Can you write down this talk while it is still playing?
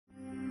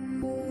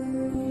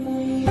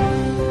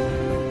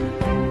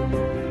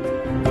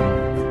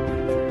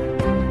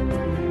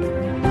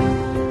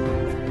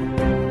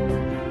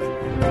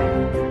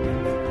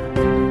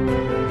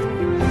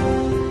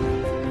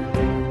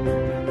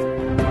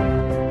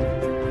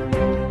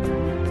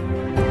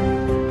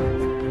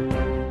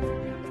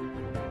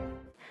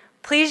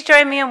Please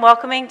join me in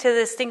welcoming to the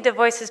Distinctive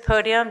Voices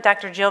podium,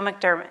 Dr. Jill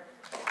McDermott.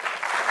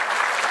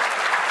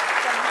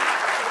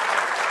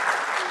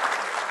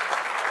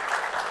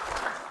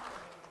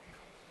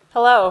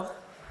 Hello.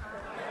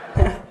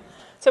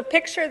 So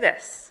picture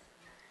this.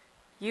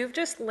 You've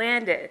just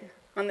landed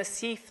on the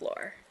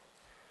seafloor,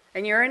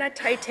 and you're in a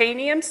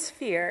titanium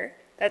sphere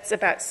that's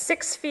about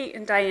 6 feet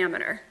in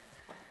diameter.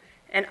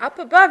 And up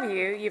above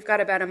you, you've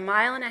got about 1.5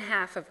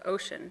 miles of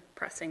ocean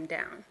pressing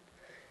down.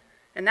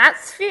 And that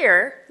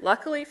sphere,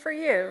 luckily for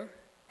you,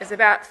 is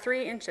about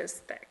 3 inches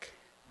thick.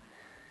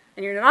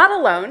 And you're not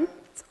alone.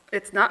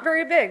 It's not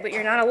very big, but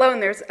you're not alone.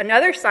 There's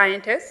another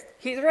scientist.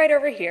 He's right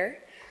over here.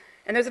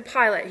 And there's a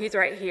pilot. He's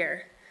right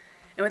here.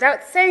 And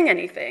without saying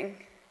anything,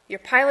 your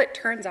pilot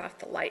turns off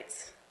the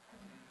lights.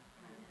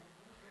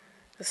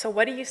 So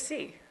what do you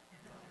see?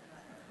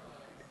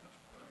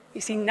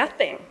 You see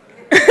nothing.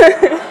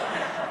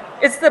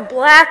 It's the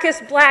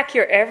blackest black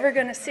you're ever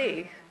going to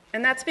see.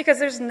 And that's because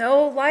there's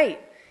no light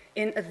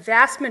in a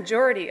vast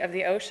majority of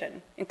the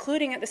ocean,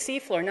 including at the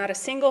seafloor, not a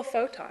single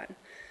photon.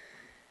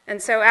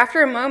 And so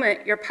after a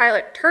moment, your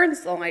pilot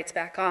turns the lights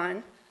back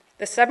on,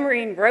 the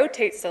submarine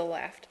rotates to the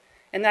left,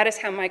 and that is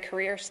how my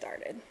career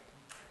started.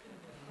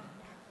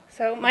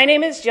 So my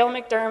name is Jill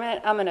McDermott.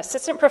 I'm an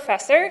assistant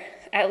professor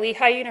at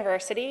Lehigh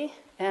University,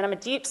 and I'm a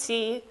deep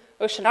sea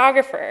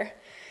oceanographer.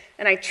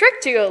 And I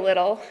tricked you a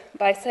little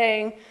by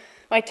saying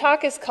my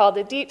talk is called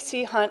The Deep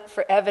Sea Hunt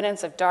for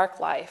Evidence of Dark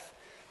Life.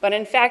 But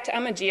in fact,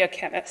 I'm a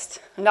geochemist,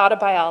 not a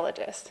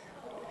biologist.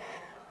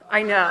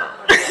 I know.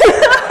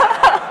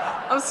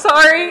 I'm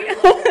sorry.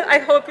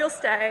 I hope you'll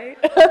stay.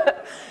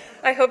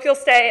 I hope you'll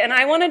stay. And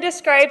I want to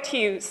describe to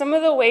you some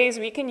of the ways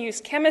we can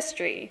use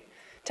chemistry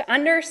to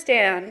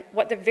understand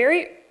what the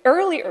very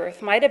early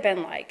Earth might have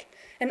been like,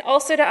 and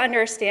also to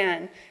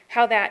understand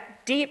how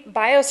that deep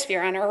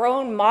biosphere on our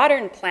own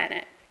modern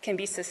planet can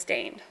be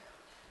sustained.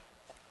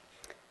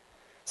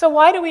 So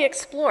why do we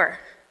explore?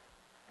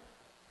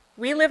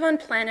 We live on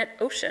planet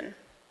ocean.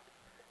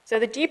 So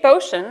the deep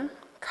ocean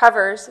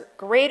covers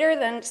greater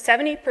than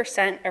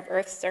 70% of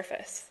Earth's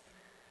surface.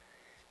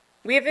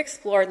 We have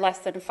explored less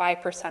than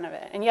 5% of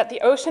it, and yet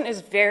the ocean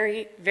is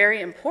very,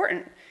 very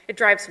important. It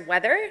drives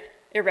weather,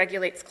 it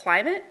regulates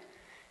climate,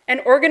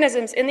 and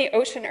organisms in the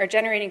ocean are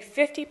generating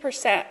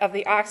 50% of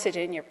the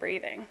oxygen you're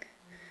breathing.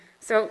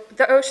 So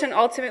the ocean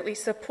ultimately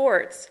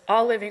supports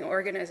all living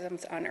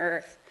organisms on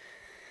Earth.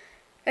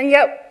 And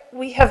yet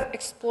we have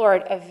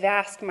explored a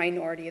vast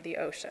minority of the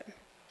ocean.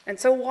 And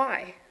so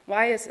why?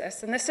 Why is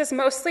this? And this is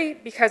mostly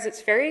because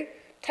it's very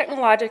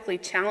technologically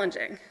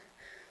challenging.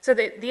 So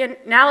the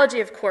analogy,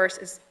 of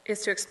course,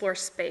 is to explore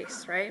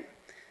space, right?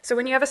 So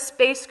when you have a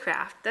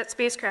spacecraft, that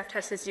spacecraft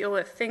has to deal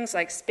with things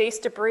like space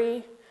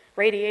debris,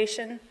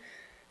 radiation.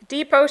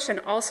 Deep ocean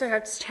also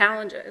has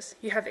challenges.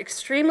 You have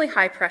extremely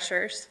high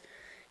pressures,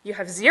 you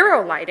have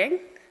zero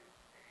lighting,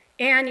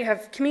 and you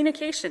have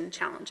communication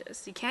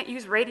challenges. You can't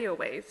use radio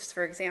waves,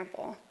 for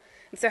example.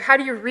 And so how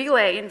do you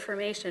relay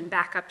information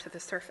back up to the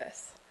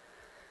surface?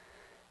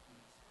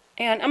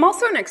 And I'm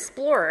also an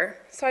explorer,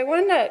 so I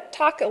wanted to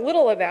talk a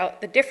little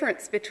about the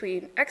difference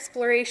between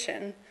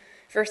exploration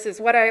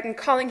versus what I'm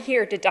calling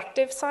here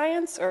deductive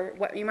science, or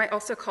what you might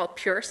also call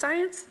pure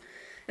science.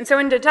 And so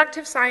in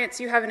deductive science,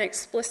 you have an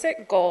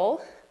explicit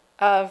goal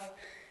of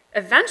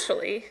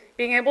eventually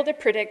being able to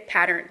predict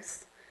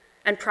patterns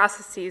and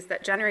processes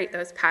that generate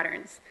those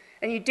patterns.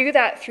 And you do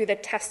that through the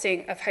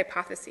testing of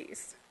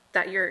hypotheses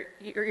that you're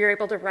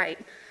able to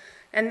write.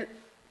 And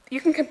you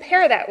can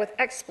compare that with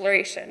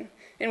exploration,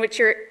 in which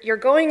you're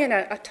going in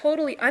a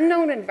totally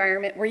unknown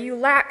environment where you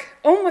lack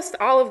almost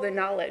all of the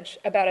knowledge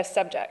about a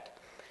subject.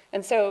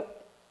 And so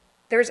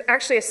there's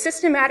actually a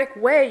systematic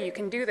way you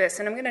can do this,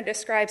 and I'm going to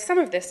describe some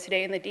of this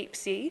today in the deep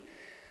sea,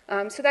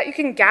 so that you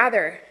can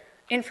gather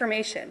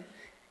information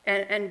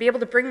and be able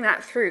to bring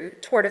that through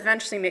toward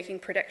eventually making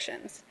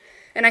predictions.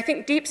 And I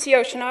think deep sea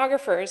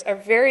oceanographers are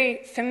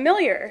very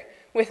familiar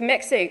with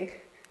mixing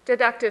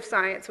deductive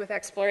science with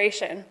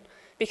exploration,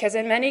 because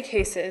in many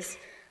cases,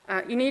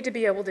 you need to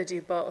be able to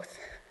do both.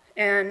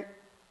 And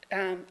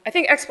I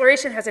think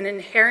exploration has an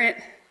inherent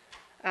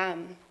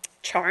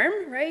charm,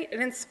 right? It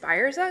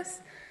inspires us.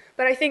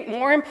 But I think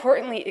more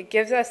importantly, it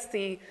gives us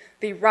the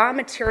raw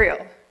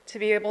material to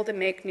be able to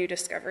make new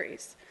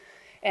discoveries.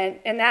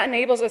 And that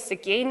enables us to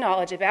gain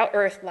knowledge about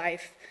Earth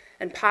life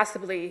and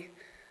possibly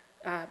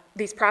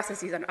these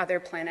processes on other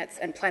planets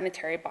and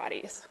planetary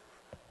bodies.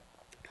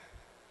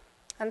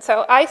 And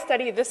so I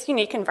study this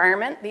unique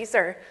environment. These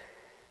are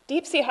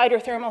deep sea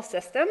hydrothermal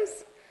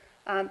systems.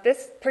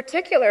 This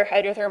particular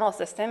hydrothermal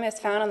system is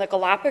found on the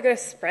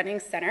Galapagos Spreading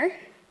Center.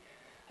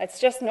 It's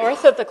just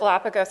north of the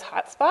Galapagos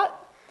hotspot.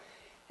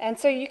 And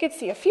so you can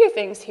see a few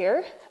things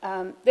here.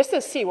 This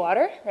is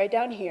seawater right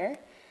down here.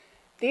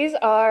 These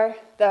are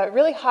the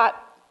really hot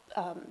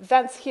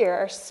vents here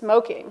are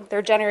smoking.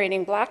 They're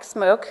generating black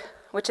smoke,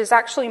 which is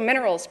actually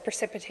minerals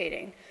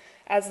precipitating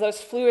as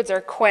those fluids are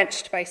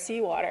quenched by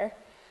seawater.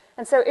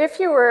 And so if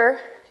you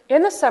were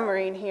in the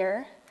submarine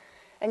here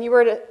and you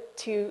were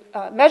to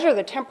measure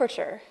the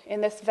temperature in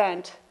this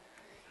vent,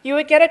 you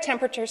would get a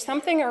temperature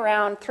something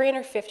around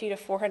 350 to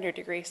 400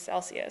 degrees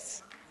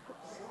Celsius,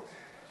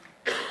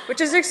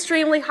 which is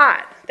extremely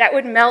hot. That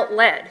would melt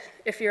lead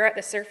if you're at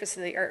the surface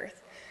of the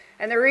Earth.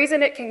 And the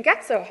reason it can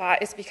get so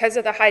hot is because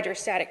of the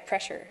hydrostatic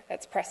pressure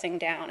that's pressing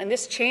down. And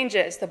this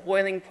changes the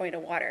boiling point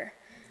of water.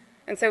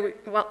 And so,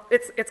 well,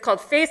 it's called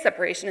phase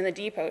separation in the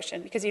deep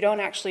ocean because you don't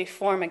actually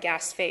form a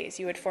gas phase.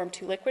 You would form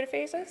two liquid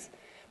phases.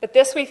 But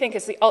this, we think,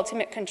 is the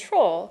ultimate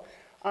control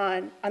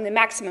on the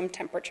maximum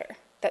temperature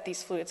that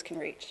these fluids can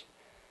reach.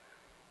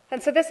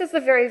 And so this is the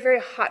very,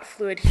 very hot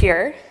fluid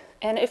here.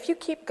 And if you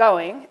keep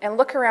going and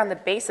look around the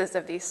bases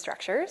of these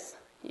structures,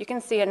 you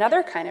can see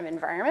another kind of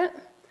environment.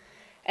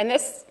 And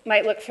this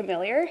might look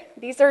familiar.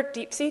 These are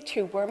deep-sea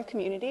tube worm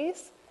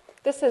communities.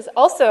 This is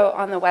also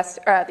on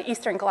the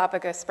Eastern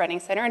Galapagos Spreading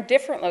Center, in a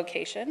different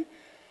location.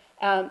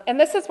 And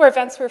this is where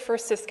vents were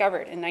first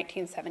discovered in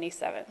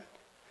 1977.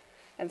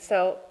 And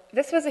so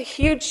this was a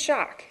huge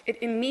shock.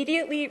 It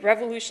immediately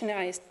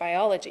revolutionized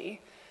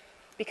biology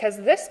because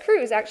this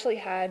cruise actually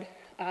had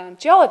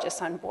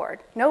geologists on board.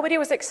 Nobody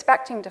was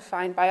expecting to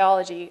find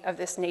biology of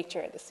this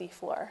nature at the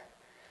seafloor.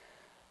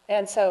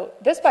 And so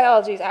this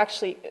biology is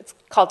actually, it's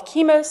called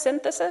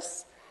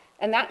chemosynthesis,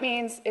 and that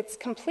means it's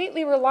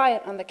completely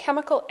reliant on the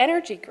chemical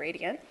energy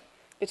gradient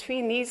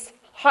between these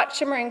hot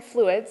shimmering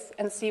fluids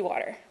and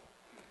seawater.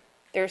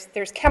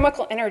 There's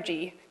chemical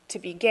energy to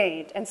be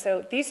gained, and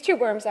so these tube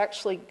worms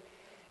actually,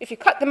 if you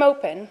cut them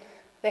open,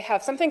 they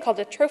have something called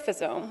a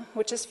trophosome,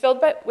 which is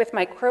filled with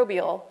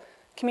microbial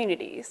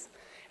communities.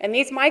 And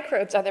these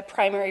microbes are the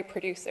primary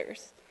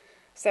producers.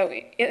 So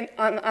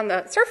on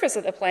the surface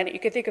of the planet, you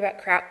could think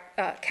about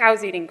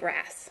cows eating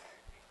grass.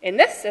 In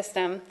this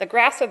system, the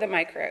grass are the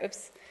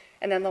microbes,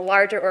 and then the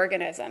larger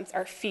organisms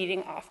are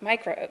feeding off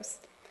microbes.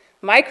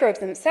 Microbes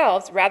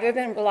themselves, rather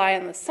than rely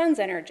on the sun's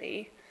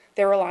energy,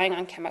 they're relying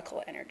on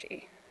chemical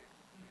energy.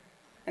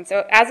 And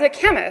so as a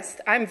chemist,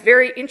 I'm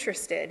very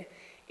interested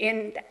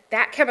in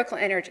that chemical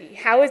energy.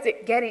 How is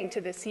it getting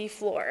to the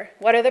seafloor?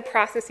 What are the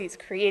processes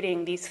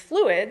creating these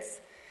fluids?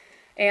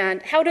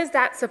 And how does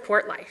that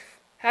support life?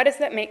 How does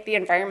that make the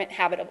environment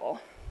habitable?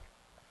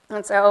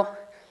 And so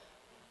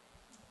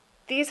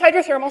these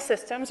hydrothermal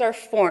systems are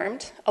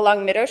formed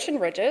along mid-ocean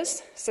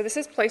ridges. So this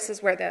is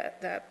places where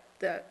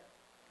the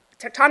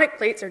tectonic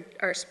plates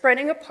are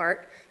spreading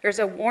apart. There's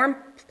a warm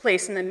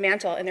place in the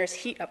mantle, and there's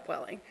heat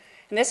upwelling.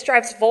 And this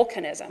drives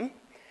volcanism.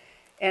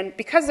 And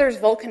because there's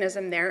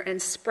volcanism there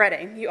and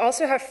spreading, you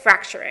also have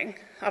fracturing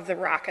of the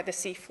rock at the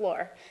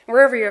seafloor.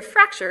 Wherever you have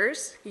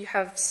fractures, you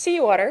have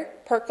seawater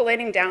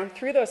percolating down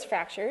through those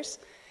fractures.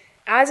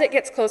 As it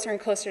gets closer and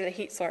closer to the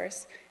heat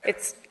source,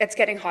 it's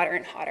getting hotter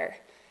and hotter.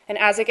 And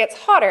as it gets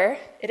hotter,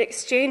 it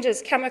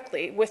exchanges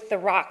chemically with the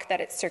rock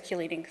that it's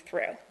circulating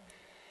through.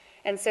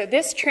 And so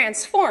this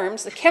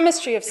transforms the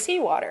chemistry of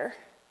seawater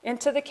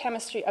into the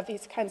chemistry of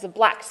these kinds of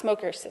black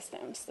smoker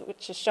systems,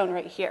 which is shown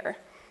right here.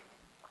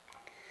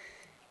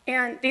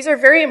 And these are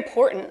very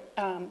important.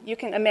 You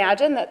can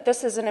imagine that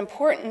this is an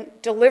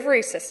important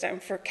delivery system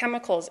for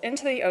chemicals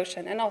into the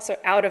ocean and also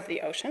out of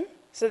the ocean.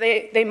 So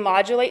they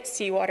modulate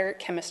seawater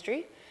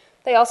chemistry.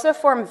 They also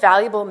form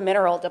valuable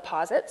mineral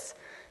deposits.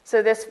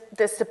 So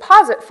this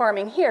deposit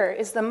forming here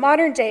is the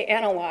modern day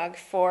analog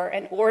for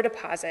an ore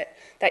deposit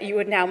that you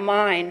would now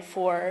mine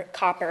for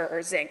copper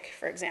or zinc,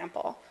 for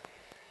example.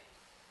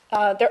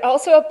 They're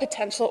also a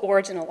potential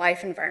origin of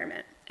life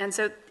environment. And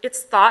so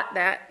it's thought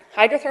that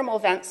hydrothermal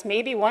vents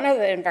may be one of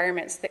the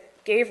environments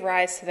that gave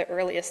rise to the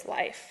earliest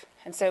life.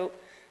 And so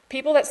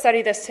people that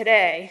study this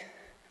today,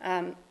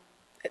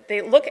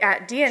 they look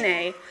at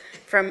DNA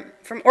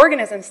from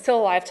organisms still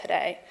alive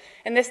today.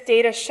 And this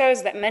data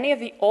shows that many of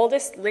the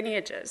oldest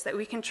lineages that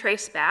we can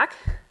trace back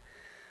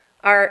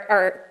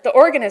are the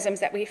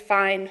organisms that we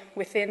find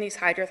within these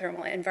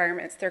hydrothermal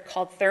environments. They're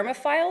called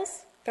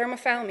thermophiles.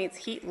 Thermophile means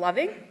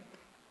heat-loving.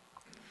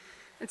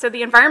 And so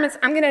the environments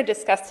I'm going to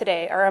discuss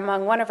today are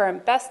among one of our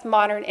best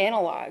modern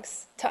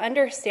analogs to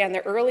understand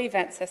the early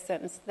vent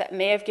systems that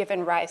may have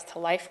given rise to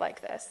life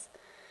like this.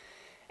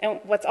 And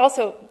what's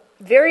also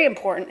very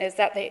important is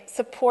that they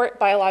support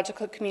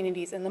biological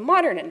communities in the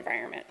modern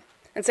environment.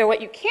 And so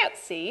what you can't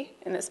see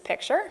in this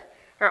picture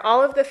are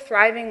all of the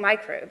thriving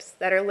microbes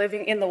that are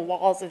living in the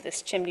walls of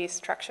this chimney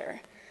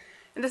structure.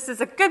 And this is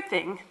a good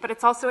thing, but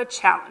it's also a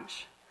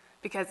challenge.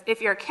 Because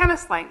if you're a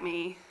chemist like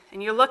me,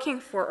 and you're looking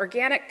for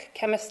organic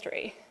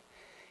chemistry,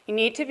 you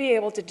need to be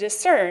able to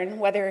discern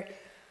whether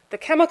the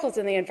chemicals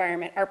in the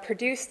environment are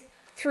produced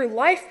through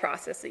life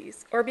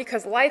processes or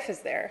because life is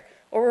there,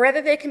 or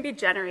whether they can be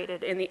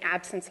generated in the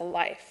absence of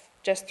life,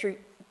 just through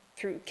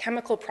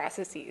chemical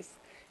processes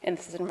in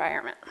this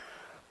environment.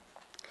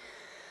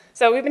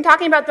 So we've been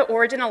talking about the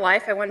origin of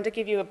life. I wanted to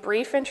give you a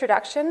brief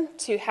introduction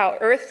to how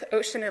Earth,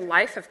 ocean, and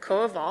life have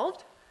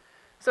co-evolved.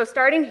 So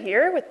starting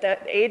here with the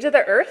age of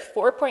the Earth,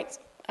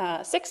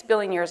 4.6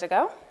 billion years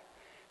ago.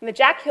 And the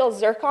Jack Hill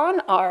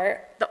zircon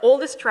are the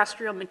oldest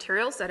terrestrial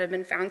materials that have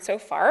been found so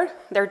far.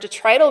 They're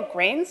detrital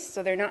grains,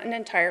 so they're not an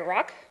entire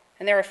rock,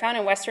 and they were found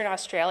in Western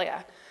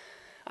Australia.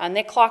 And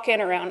they clock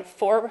in around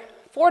 4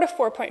 to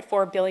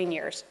 4.4 billion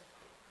years.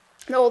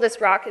 The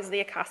oldest rock is the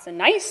Acasta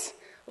gneiss,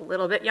 a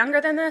little bit younger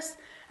than this.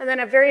 And then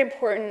a very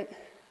important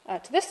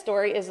to this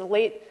story is the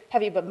late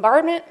heavy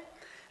bombardment.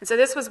 And so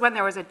this was when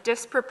there was a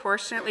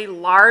disproportionately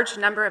large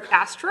number of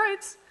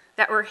asteroids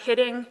that were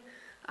hitting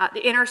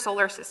the inner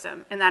solar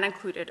system, and that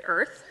included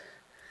Earth.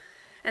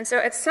 And so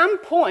at some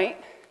point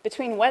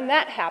between when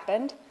that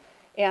happened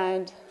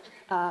and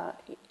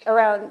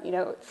around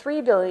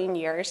 3 billion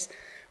years,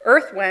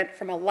 Earth went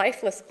from a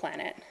lifeless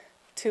planet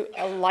to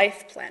a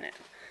life planet.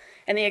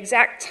 And the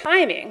exact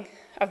timing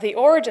of the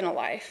origin of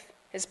life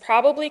is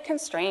probably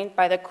constrained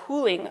by the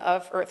cooling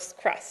of Earth's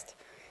crust.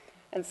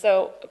 And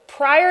so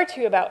prior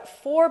to about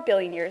 4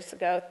 billion years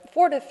ago,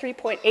 4 to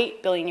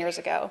 3.8 billion years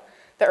ago,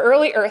 the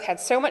early Earth had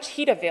so much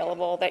heat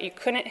available that you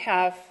couldn't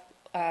have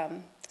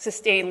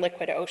sustained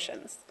liquid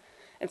oceans.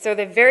 And so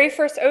the very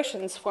first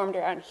oceans formed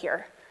around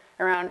here,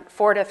 around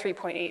 4 to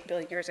 3.8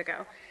 billion years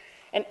ago.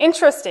 And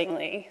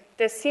interestingly,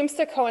 this seems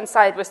to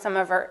coincide with some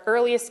of our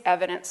earliest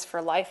evidence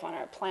for life on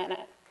our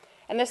planet.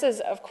 And this is,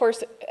 of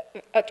course,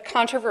 a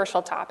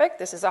controversial topic.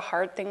 This is a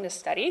hard thing to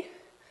study.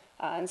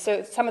 And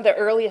so some of the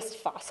earliest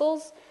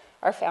fossils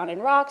are found in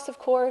rocks, of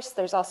course.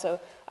 There's also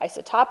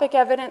isotopic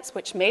evidence,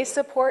 which may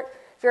support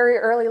very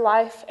early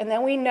life. And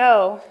then we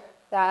know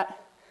that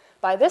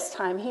by this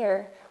time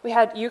here, we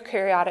had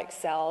eukaryotic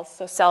cells,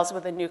 so cells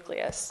with a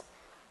nucleus.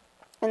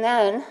 And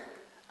then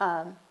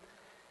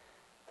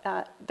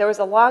there was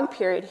a long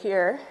period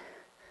here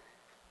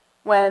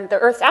when the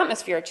Earth's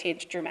atmosphere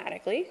changed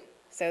dramatically.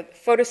 So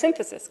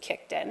photosynthesis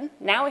kicked in.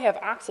 Now we have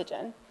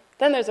oxygen.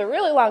 Then there's a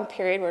really long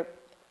period where,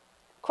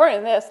 according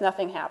to this,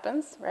 nothing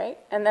happens, right?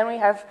 And then we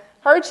have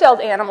hard-shelled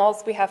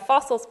animals. We have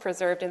fossils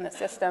preserved in the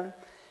system.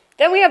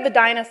 Then we have the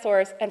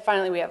dinosaurs, and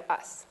finally we have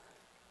us.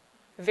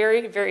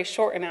 Very, very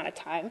short amount of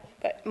time.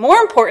 But more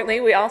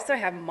importantly, we also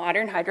have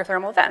modern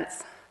hydrothermal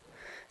vents.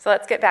 So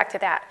let's get back to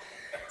that.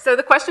 So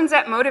the questions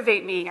that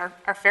motivate me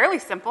are fairly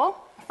simple.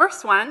 The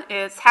first one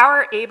is, how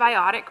are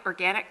abiotic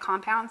organic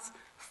compounds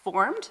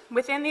formed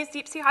within these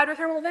deep-sea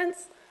hydrothermal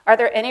vents? Are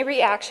there any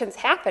reactions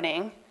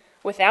happening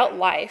without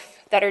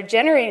life that are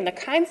generating the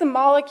kinds of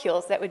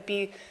molecules that would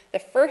be the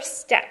first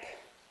step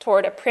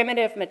toward a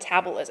primitive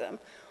metabolism,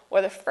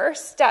 or the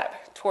first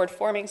step toward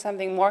forming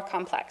something more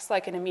complex,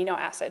 like an amino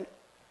acid?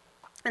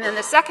 And then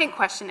the second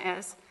question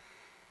is,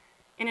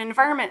 in an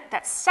environment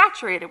that's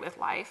saturated with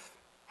life,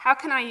 how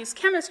can I use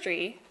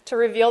chemistry to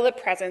reveal the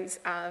presence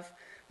of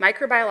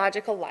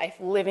microbiological life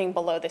living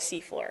below the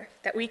seafloor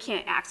that we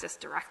can't access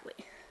directly?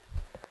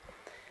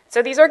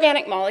 So these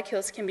organic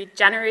molecules can be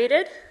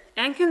generated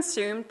and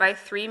consumed by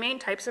 3 main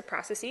types of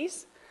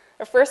processes.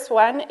 The first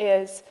one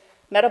is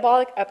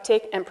metabolic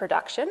uptake and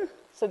production.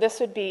 So this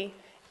would be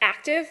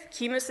active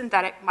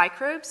chemosynthetic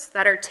microbes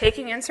that are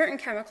taking in certain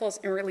chemicals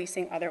and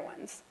releasing other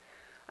ones.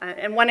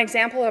 And one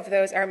example of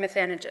those are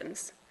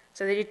methanogens.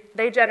 So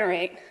they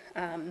generate,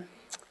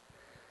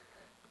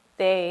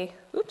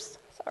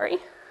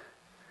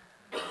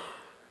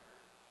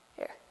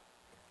 Here.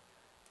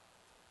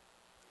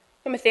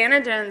 The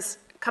methanogens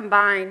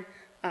combine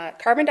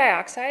carbon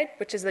dioxide,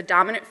 which is the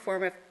dominant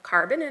form of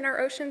carbon in our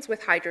oceans,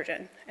 with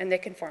hydrogen, and they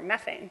can form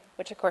methane,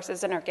 which of course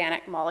is an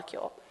organic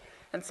molecule.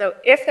 And so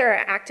if there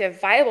are active,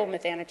 viable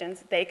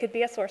methanogens, they could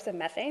be a source of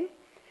methane.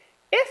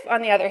 If,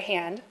 on the other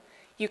hand,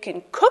 you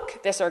can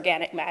cook this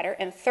organic matter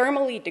and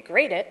thermally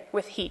degrade it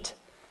with heat,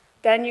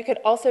 then you could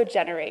also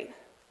generate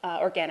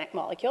organic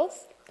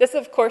molecules. This,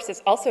 of course,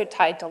 is also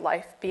tied to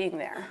life being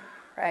there,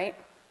 right?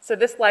 So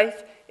this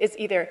life is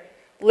either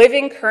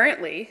living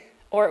currently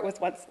or it was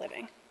once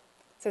living.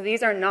 So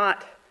these are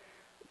not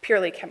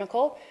purely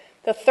chemical.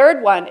 The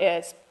third one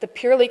is the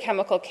purely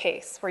chemical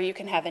case, where you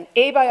can have an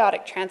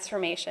abiotic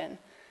transformation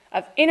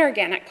of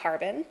inorganic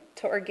carbon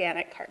to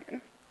organic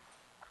carbon.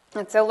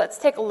 And so let's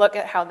take a look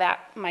at how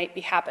that might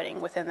be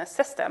happening within the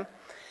system.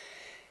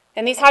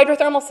 And these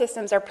hydrothermal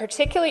systems are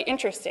particularly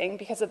interesting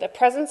because of the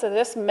presence of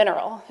this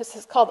mineral. This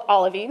is called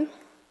olivine.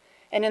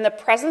 And in the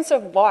presence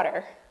of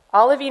water,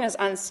 olivine is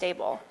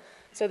unstable.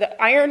 So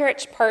the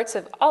iron-rich parts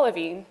of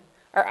olivine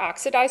are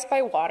oxidized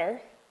by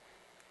water.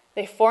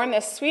 They form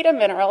this suite of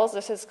minerals.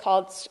 This is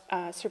called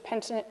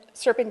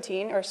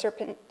serpentine or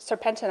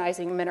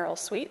serpentinizing mineral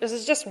suite. This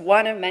is just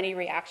one of many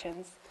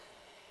reactions.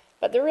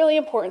 But the really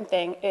important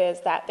thing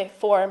is that they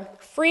form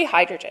free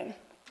hydrogen,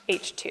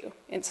 H2,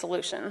 in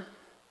solution.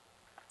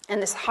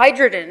 And this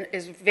hydrogen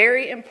is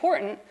very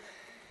important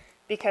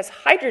because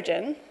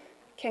hydrogen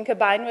can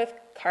combine with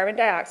carbon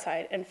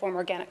dioxide and form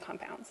organic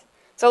compounds.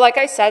 So like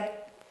I said,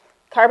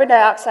 carbon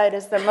dioxide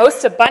is the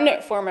most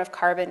abundant form of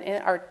carbon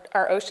in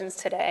our oceans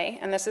today,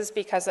 and this is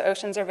because the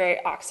oceans are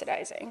very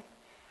oxidizing.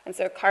 And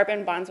so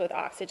carbon bonds with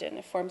oxygen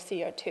to form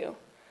CO2.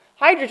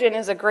 Hydrogen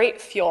is a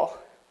great fuel,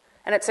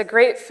 and it's a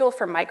great fuel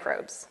for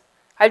microbes.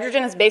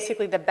 Hydrogen is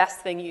basically the best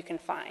thing you can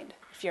find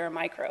if you're a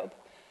microbe.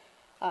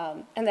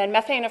 And then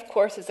methane, of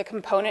course, is a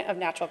component of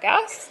natural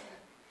gas.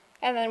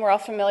 And then we're all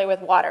familiar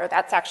with water.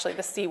 That's actually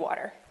the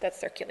seawater that's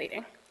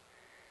circulating.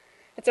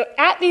 And so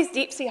at these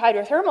deep-sea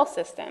hydrothermal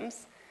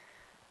systems,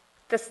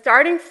 the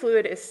starting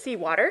fluid is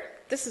seawater.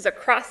 This is a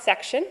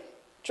cross-section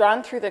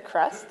drawn through the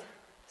crust.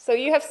 So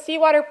you have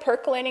seawater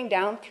percolating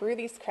down through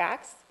these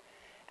cracks.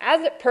 As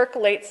it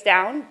percolates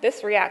down,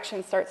 this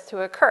reaction starts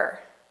to occur.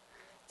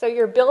 So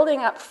you're building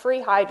up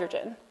free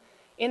hydrogen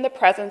in the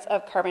presence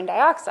of carbon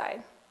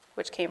dioxide,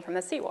 which came from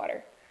the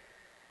seawater.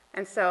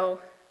 And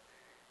so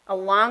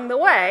along the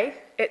way,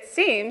 it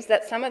seems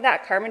that some of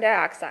that carbon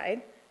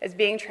dioxide is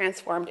being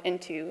transformed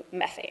into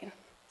methane.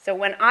 So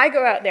when I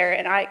go out there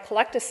and I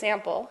collect a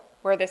sample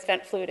where this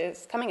vent fluid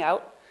is coming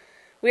out,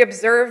 we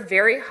observe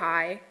very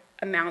high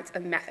amounts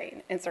of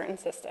methane in certain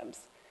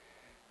systems.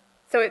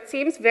 So it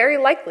seems very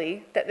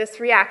likely that this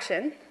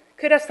reaction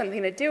could have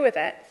something to do with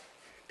it,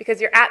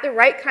 because you're at the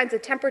right kinds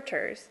of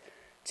temperatures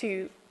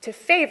to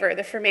favor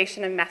the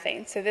formation of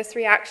methane. So this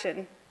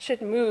reaction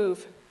should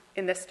move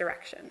in this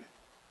direction.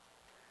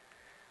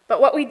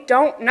 But what we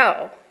don't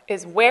know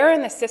is where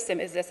in the system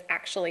is this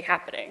actually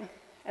happening.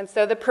 And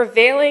so the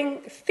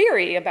prevailing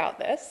theory about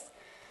this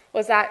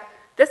was that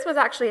this was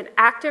actually an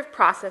active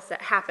process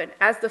that happened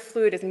as the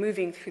fluid is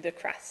moving through the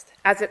crust,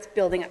 as it's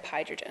building up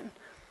hydrogen.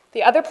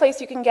 The other place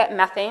you can get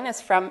methane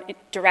is from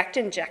direct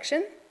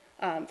injection,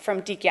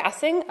 from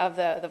degassing of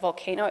the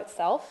volcano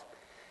itself.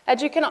 And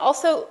you can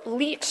also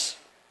leach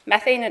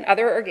methane and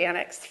other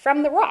organics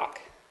from the rock.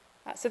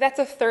 So that's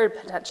a third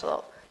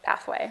potential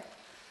pathway.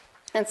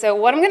 And so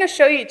what I'm going to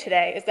show you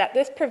today is that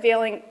this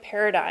prevailing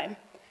paradigm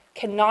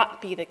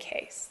cannot be the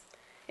case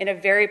in a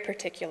very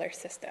particular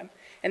system.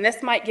 And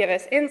this might give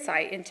us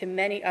insight into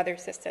many other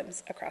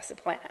systems across the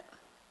planet.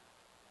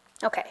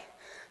 Okay,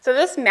 so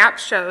this map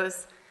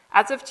shows,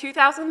 as of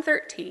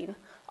 2013,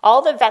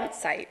 all the vent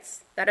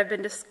sites that have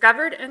been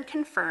discovered and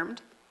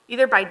confirmed,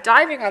 either by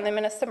diving on them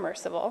in a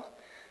submersible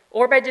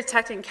or by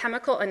detecting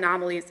chemical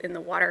anomalies in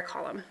the water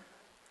column.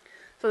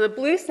 So the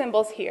blue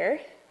symbols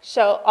here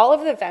show all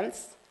of the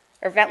vents,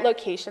 or vent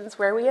locations,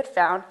 where we had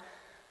found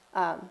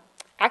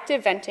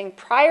active venting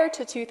prior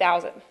to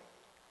 2000.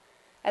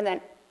 And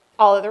then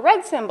all of the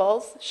red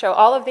symbols show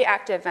all of the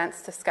active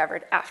vents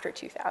discovered after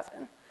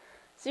 2000.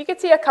 So you can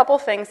see a couple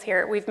things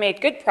here. We've made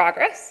good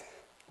progress.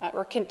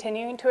 We're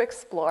continuing to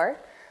explore.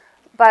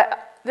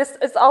 But this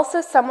is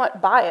also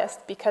somewhat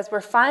biased because we're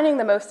finding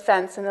the most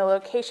vents in the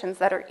locations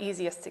that are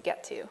easiest to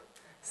get to.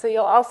 So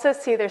you'll also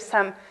see there's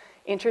some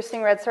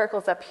interesting red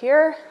circles up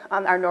here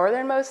on our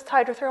northernmost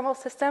hydrothermal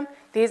system.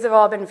 These have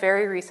all been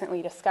very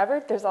recently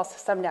discovered. There's also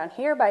some down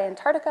here by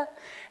Antarctica,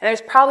 and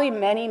there's probably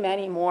many,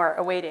 many more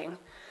awaiting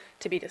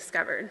to be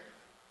discovered.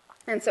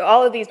 And so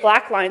all of these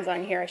black lines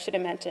on here, I should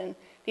have mentioned,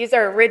 these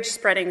are ridge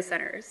spreading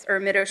centers, or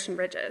mid-ocean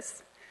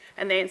ridges.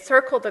 And they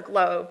encircle the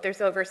globe.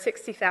 There's over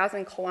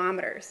 60,000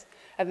 kilometers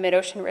of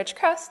mid-ocean ridge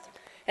crust.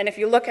 And if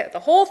you look at the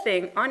whole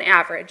thing, on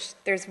average,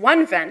 there's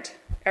one vent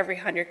every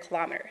 100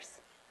 kilometers.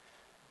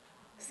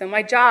 So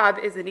my job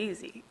isn't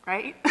easy,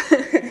 right?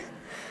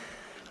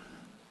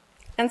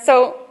 And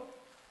so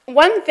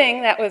one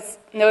thing that was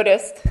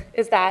noticed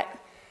is that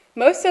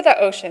most of the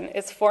ocean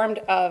is formed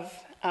of,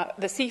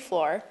 the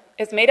seafloor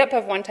is made up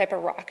of one type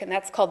of rock, and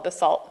that's called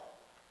basalt.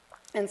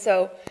 And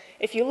so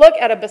if you look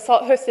at a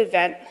basalt-hosted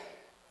vent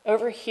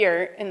over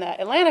here in the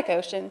Atlantic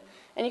Ocean,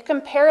 and you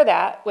compare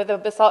that with a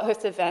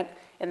basalt-hosted vent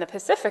in the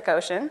Pacific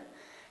Ocean,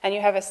 and you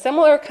have a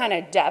similar kind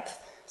of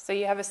depth, so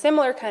you have a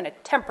similar kind of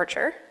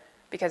temperature,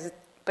 because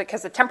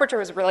the temperature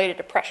was related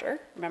to pressure,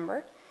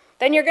 remember,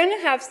 then you're going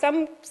to have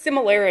some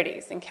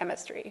similarities in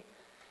chemistry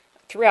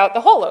throughout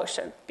the whole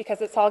ocean,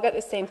 because it's all got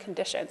the same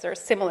conditions or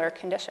similar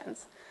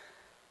conditions.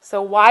 So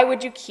why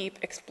would you keep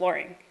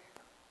exploring?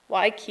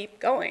 Why keep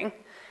going?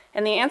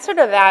 And the answer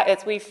to that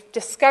is we've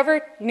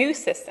discovered new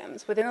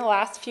systems within the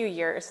last few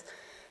years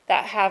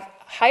that have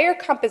higher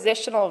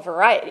compositional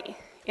variety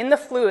in the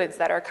fluids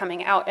that are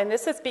coming out. And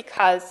this is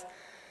because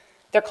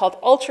they're called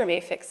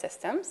ultramafic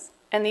systems.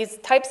 And these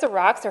types of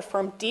rocks are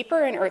formed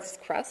deeper in Earth's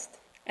crust,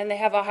 and they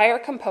have a higher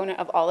component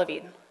of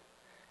olivine.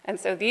 And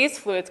so these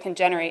fluids can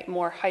generate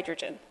more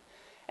hydrogen.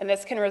 And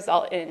this can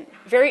result in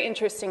very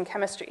interesting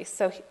chemistry.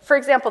 So for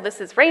example, this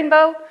is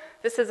Rainbow.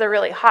 This is a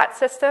really hot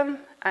system.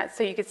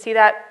 So you can see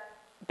that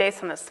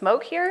based on the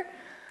smoke here.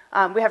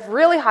 We have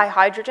really high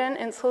hydrogen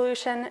in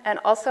solution and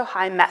also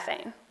high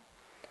methane.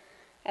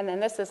 And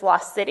then this is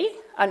Lost City,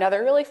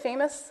 another really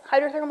famous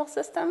hydrothermal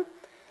system.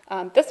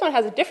 This one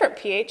has a different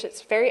pH.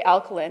 It's very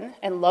alkaline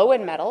and low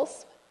in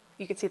metals.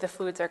 You can see the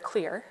fluids are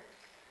clear.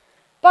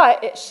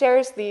 But it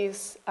shares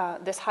this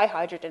high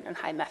hydrogen and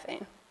high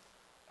methane.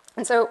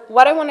 And so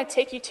what I want to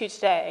take you to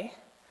today,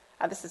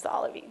 this is the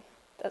olivine.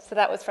 So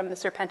that was from the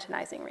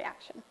serpentinizing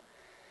reaction.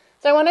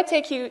 So I want to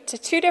take you to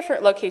two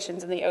different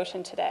locations in the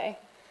ocean today.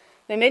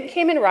 The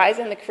Mid-Cayman Rise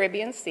in the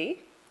Caribbean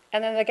Sea,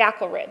 and then the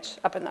Gackel Ridge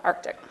up in the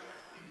Arctic.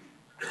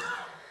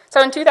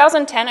 So in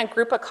 2010, a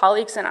group of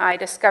colleagues and I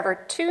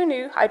discovered two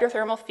new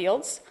hydrothermal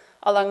fields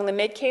along the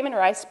Mid-Cayman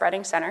Rise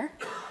Spreading Center.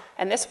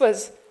 And this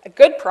was a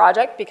good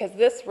project because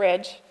this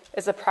ridge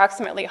is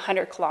approximately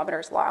 100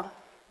 kilometers long,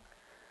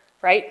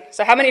 right?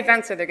 So how many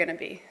vents are there going to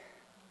be?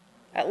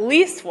 At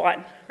least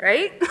one,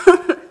 right?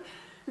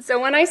 So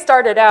when I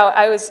started out,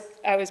 I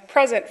was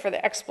present for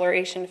the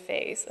exploration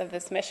phase of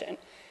this mission.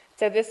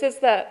 So this is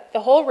the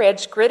whole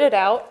ridge gridded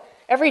out,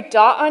 Every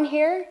dot on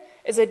here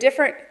is a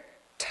different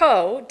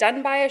tow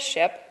done by a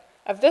ship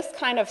of this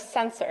kind of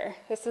sensor.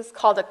 This is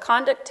called a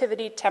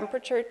conductivity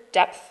temperature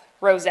depth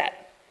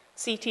rosette,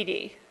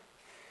 CTD.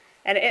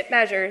 And it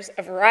measures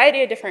a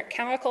variety of different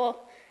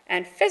chemical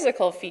and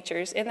physical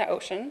features in the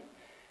ocean.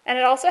 And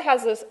it also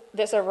has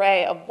this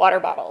array of water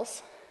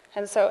bottles.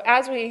 And so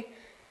as we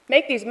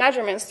make these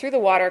measurements through the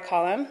water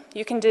column,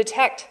 you can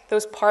detect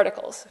those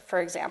particles, for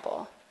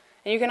example.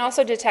 And you can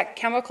also detect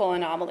chemical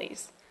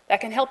anomalies that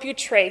can help you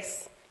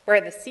trace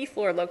where the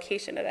seafloor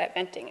location of that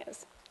venting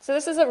is. So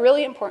this is a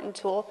really important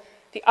tool.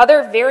 The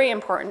other very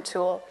important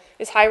tool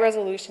is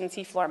high-resolution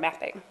seafloor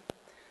mapping.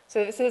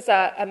 So this is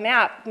a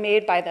map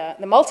made by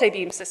the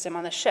multi-beam system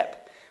on the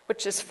ship,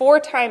 which is 4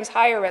 times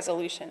higher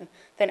resolution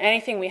than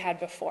anything we had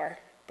before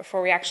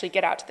we actually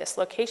get out to this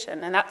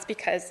location. And that's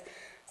because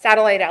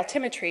satellite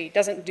altimetry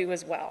doesn't do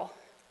as well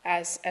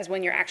as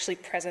when you're actually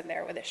present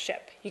there with a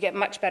ship. You get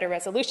much better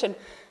resolution,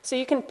 so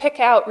you can pick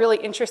out really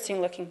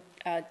interesting looking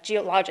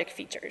geologic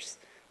features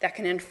that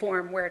can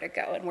inform where to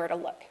go and where to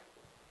look.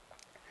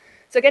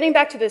 So getting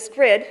back to this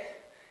grid,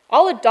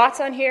 all the dots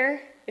on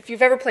here, if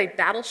you've ever played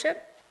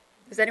Battleship,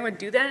 does anyone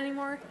do that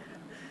anymore?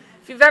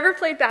 If you've ever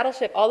played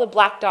Battleship, all the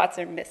black dots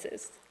are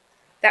misses.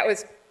 That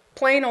was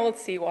plain old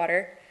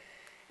seawater.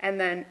 And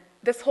then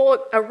this whole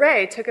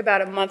array took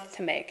about a month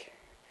to make.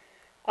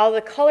 All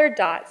the colored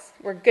dots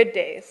were good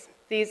days.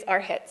 These are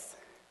hits.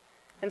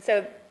 And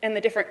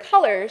the different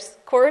colors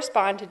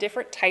correspond to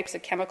different types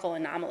of chemical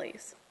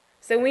anomalies.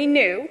 So we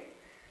knew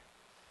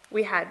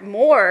we had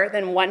more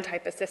than one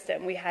type of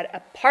system. We had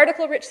a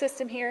particle-rich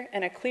system here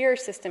and a clear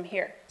system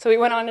here. So we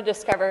went on to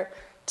discover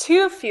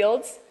 2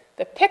 fields,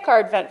 the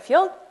Pickard vent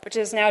field, which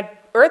is now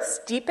Earth's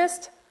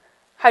deepest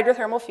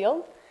hydrothermal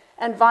field,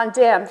 and Van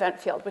Dam vent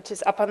field, which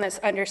is up on this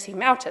undersea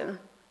mountain.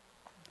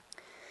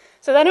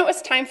 So then it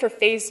was time for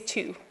phase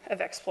 2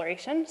 of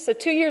exploration. So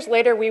 2 years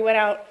later, we went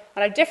out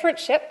on a different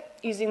ship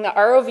using the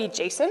ROV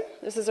Jason.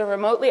 This is a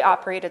remotely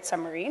operated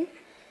submarine.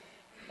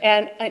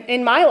 And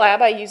in my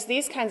lab, I use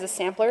these kinds of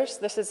samplers.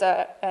 This is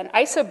an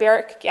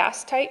isobaric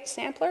gas-tight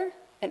sampler.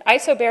 And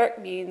isobaric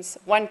means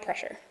 1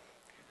 pressure.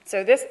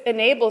 So this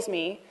enables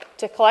me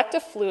to collect a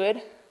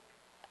fluid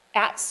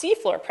at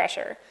seafloor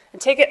pressure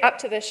and take it up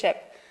to the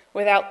ship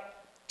without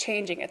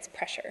changing its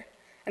pressure.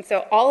 And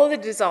so all of the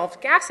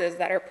dissolved gases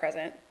that are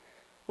present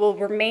will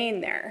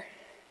remain there.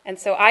 And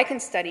so I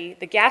can study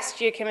the gas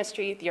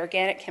geochemistry, the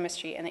organic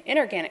chemistry, and the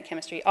inorganic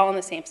chemistry all in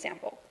the same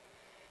sample.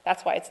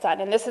 That's why it's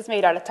done. And this is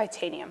made out of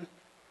titanium,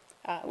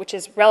 which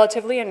is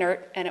relatively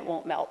inert and it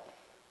won't melt.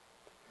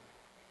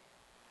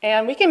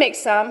 And we can make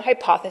some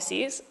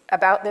hypotheses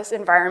about this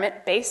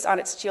environment based on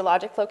its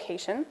geologic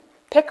location.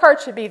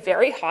 Pickard should be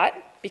very hot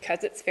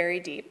because it's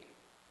very deep,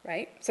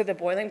 right? So the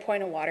boiling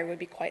point of water would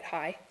be quite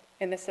high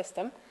in the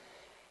system.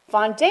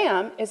 Van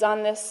Dam is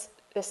on this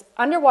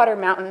underwater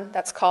mountain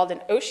that's called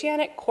an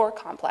oceanic core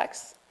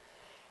complex.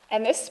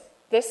 And this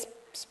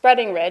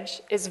spreading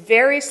ridge is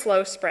very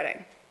slow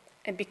spreading.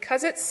 And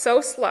because it's so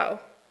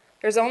slow,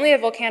 there's only a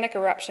volcanic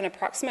eruption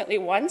approximately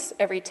once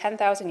every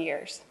 10,000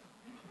 years,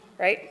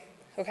 right?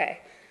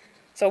 Okay,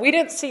 so we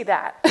didn't see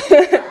that.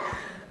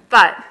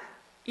 But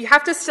you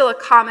have to still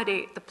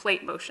accommodate the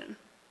plate motion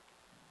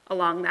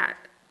along that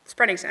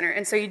spreading center.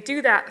 And so you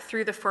do that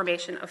through the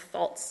formation of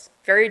faults,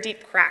 very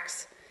deep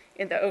cracks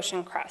in the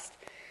ocean crust.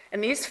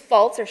 And these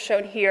faults are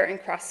shown here in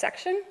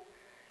cross-section.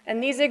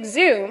 And these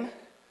exhume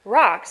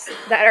rocks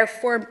that are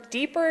formed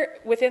deeper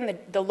within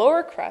the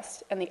lower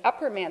crust and the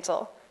upper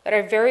mantle that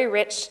are very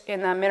rich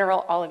in the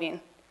mineral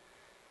olivine.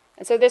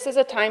 And so this is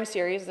a time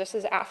series. This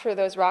is after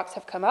those rocks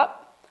have come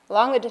up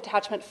along the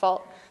detachment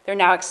fault. They're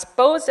now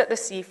exposed at the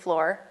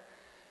seafloor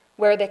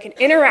where they can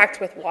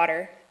interact with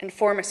water and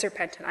form a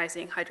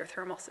serpentinizing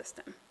hydrothermal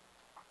system.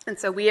 And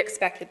so we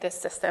expected this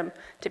system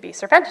to be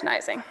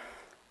serpentinizing.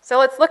 So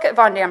let's look at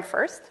Van Dam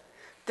first.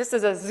 This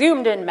is a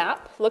zoomed-in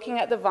map looking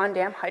at the Van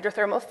Dam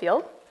hydrothermal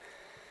field.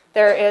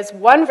 There is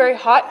one very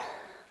hot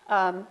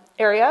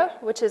area,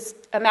 which is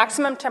a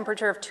maximum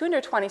temperature of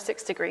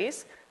 226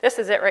 degrees. This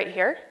is it right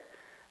here,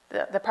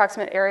 the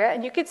approximate area.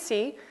 And you can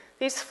see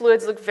these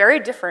fluids look very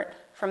different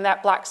from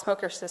that black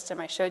smoker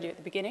system I showed you at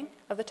the beginning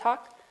of the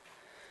talk.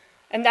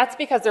 And that's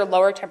because they're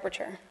lower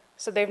temperature.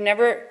 So they've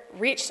never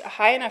reached a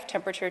high enough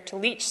temperature to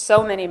leach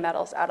so many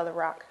metals out of the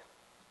rock.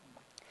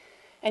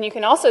 And you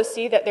can also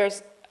see that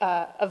there's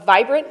a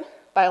vibrant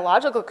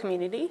biological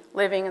community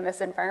living in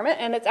this environment,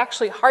 and it's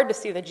actually hard to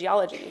see the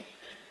geology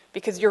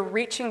because you're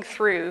reaching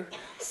through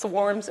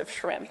swarms of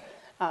shrimp.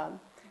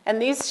 And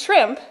these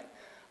shrimp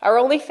are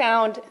only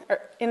found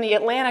in the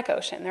Atlantic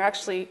Ocean. They're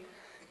actually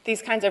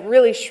these kinds of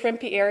really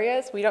shrimpy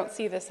areas. We don't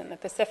see this in the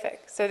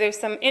Pacific. So there's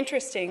some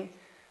interesting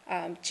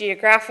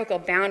geographical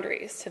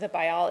boundaries to the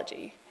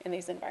biology in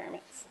these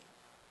environments.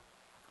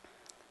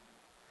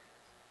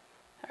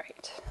 All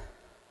right.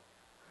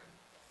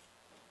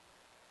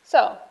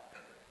 So,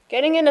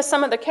 getting into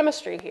some of the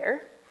chemistry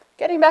here,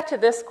 getting back to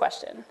this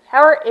question,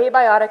 how are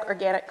abiotic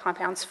organic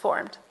compounds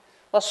formed?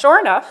 Well, sure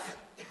enough,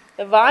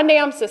 the Van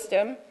Dam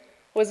system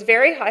was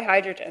very high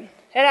hydrogen.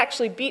 It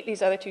actually beat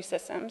these other two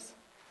systems,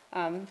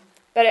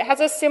 but it has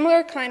a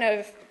similar kind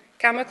of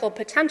chemical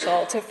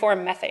potential to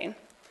form methane.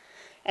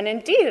 And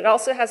indeed, it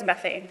also has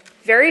methane,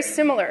 very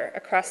similar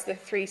across the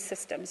three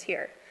systems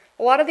here.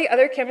 A lot of the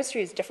other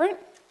chemistry is different,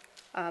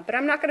 but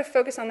I'm not going to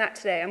focus on that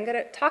today. I'm going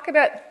to talk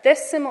about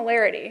this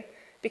similarity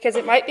because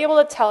it might be able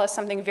to tell us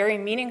something very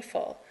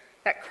meaningful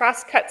that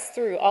cross-cuts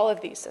through all of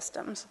these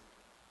systems.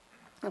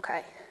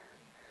 Okay,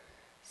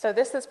 so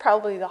this is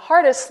probably the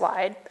hardest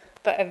slide,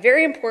 but a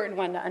very important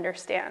one to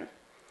understand.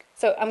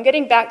 So I'm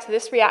getting back to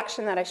this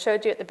reaction that I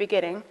showed you at the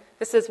beginning.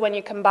 This is when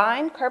you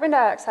combine carbon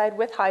dioxide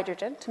with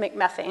hydrogen to make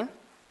methane.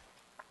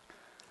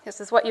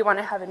 This is what you want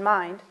to have in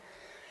mind.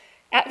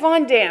 At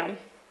Von Dam,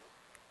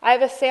 I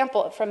have a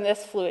sample from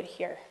this fluid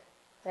here,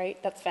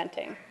 right? That's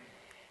venting.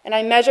 And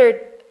I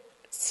measured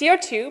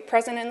CO2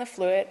 present in the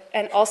fluid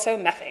and also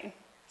methane.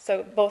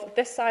 So both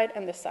this side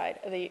and this side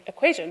of the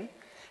equation.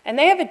 And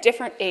they have a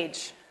different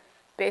age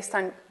based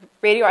on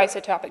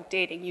radioisotopic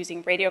dating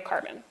using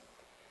radiocarbon.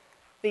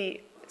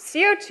 The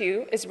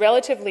CO2 is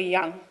relatively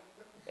young.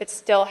 It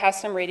still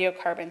has some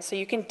radiocarbon. So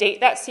you can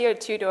date that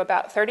CO2 to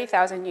about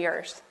 30,000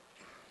 years.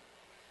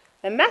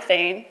 The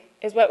methane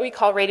is what we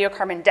call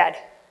radiocarbon dead.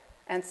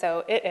 And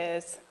so it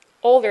is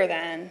older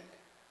than,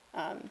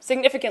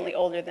 significantly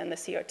older than the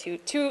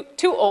CO2,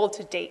 too old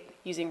to date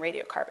using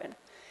radiocarbon.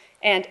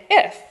 And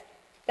if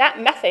that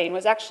methane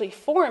was actually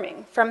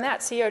forming from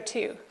that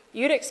CO2,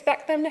 you'd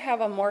expect them to have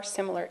a more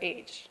similar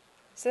age.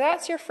 So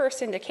that's your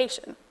first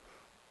indication.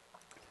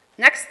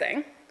 Next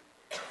thing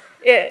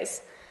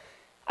is,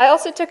 I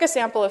also took a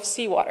sample of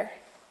seawater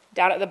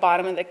down at the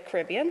bottom of the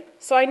Caribbean.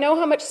 So I know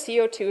how much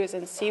CO2 is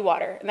in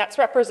seawater, and that's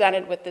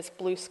represented with this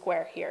blue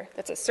square here.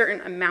 That's a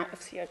certain amount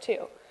of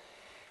CO2.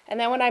 And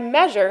then when I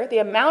measure the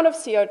amount of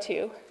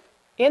CO2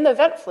 in the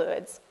vent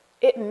fluids,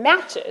 it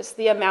matches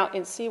the amount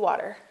in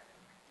seawater.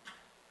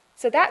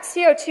 So that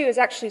CO2 is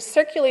actually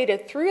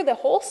circulated through the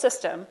whole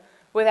system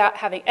without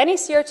having any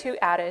CO2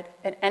 added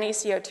and any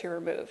CO2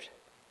 removed.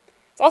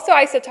 It's also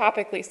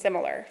isotopically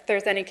similar, if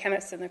there's any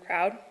chemists in the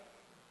crowd.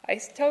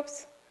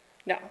 Isotopes?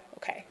 No,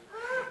 okay.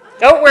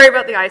 Don't worry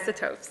about the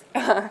isotopes.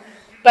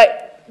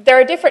 But there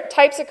are different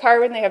types of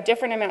carbon, they have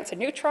different amounts of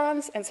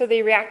neutrons, and so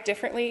they react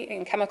differently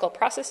in chemical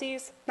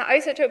processes. Now,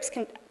 isotopes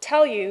can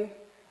tell you,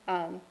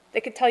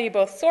 they could tell you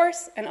both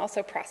source and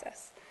also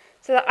process.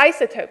 So the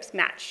isotopes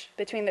match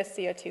between this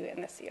CO2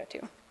 and this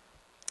CO2.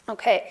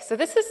 Okay, so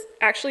this is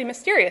actually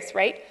mysterious,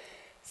 right?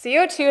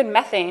 CO2 and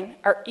methane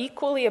are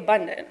equally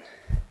abundant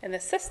in the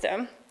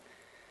system,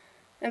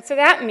 and so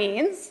that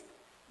means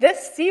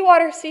this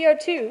seawater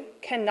CO2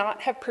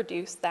 cannot have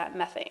produced that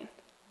methane.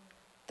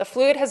 The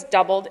fluid has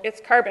doubled its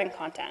carbon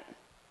content,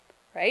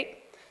 right?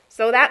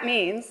 So that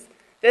means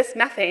this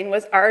methane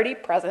was already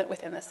present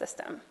within the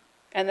system.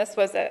 And this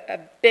was a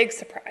big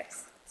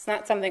surprise. It's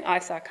not something I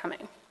saw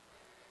coming.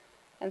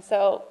 And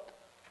so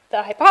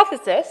the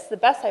hypothesis, the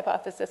best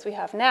hypothesis we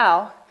have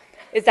now,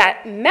 is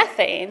that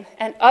methane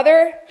and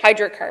other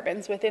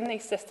hydrocarbons within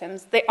these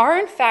systems, they are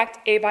in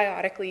fact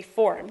abiotically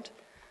formed,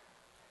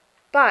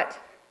 but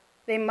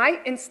they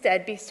might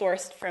instead be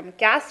sourced from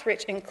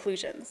gas-rich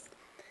inclusions.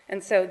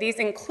 And so these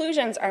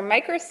inclusions are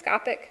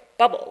microscopic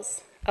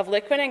bubbles of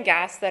liquid and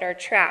gas that are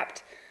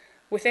trapped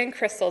within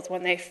crystals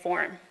when they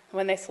form,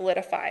 when they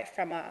solidify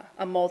from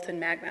a molten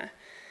magma.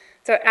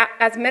 So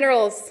as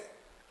minerals,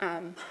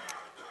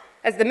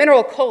 as the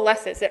mineral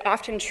coalesces, it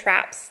often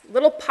traps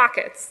little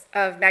pockets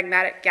of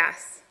magmatic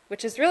gas,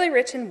 which is really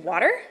rich in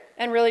water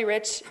and really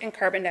rich in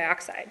carbon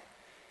dioxide.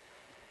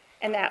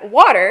 And that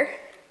water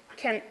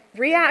can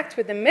react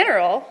with the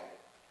mineral,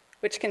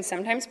 which can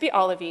sometimes be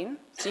olivine.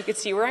 So you can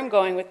see where I'm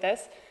going with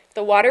this. If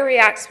the water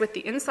reacts with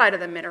the inside of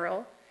the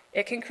mineral,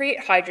 it can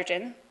create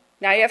hydrogen.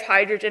 Now you have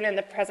hydrogen in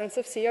the presence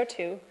of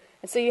CO2.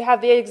 And so you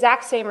have the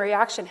exact same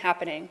reaction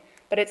happening,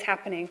 but it's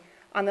happening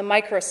on the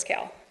micro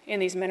scale in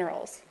these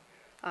minerals.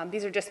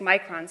 These are just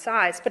micron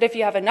size. But if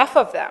you have enough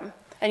of them,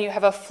 and you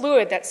have a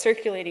fluid that's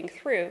circulating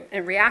through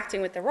and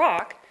reacting with the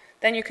rock,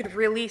 then you could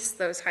release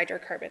those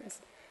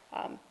hydrocarbons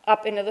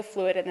up into the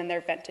fluid, and then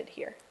they're vented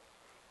here.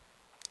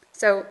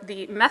 So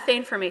the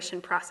methane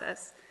formation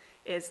process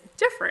is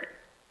different,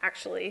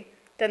 actually,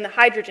 than the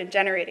hydrogen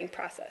generating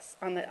process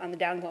on the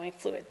downgoing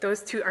fluid.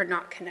 Those two are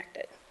not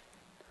connected.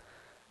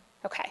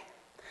 Okay,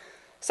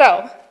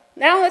 so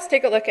now let's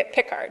take a look at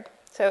Pickard.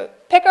 So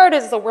Pickard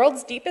is the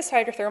world's deepest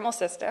hydrothermal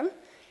system.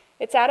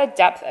 It's at a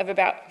depth of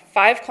about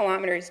 5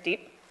 kilometers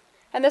deep,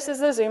 and this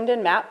is a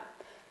zoomed-in map.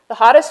 The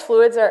hottest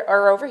fluids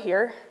are over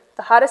here.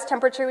 The hottest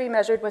temperature we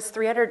measured was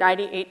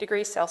 398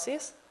 degrees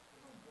Celsius,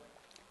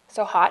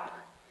 so hot.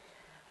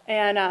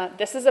 And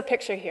this is a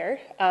picture here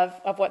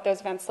of what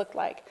those vents look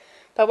like.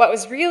 But what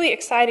was really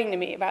exciting to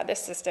me about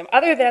this system,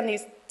 other than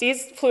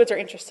these fluids are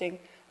interesting,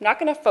 I'm not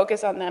going to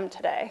focus on them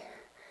today,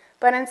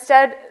 but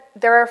instead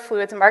there are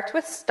fluids marked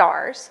with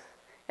stars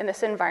in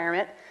this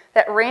environment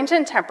that range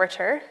in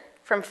temperature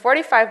from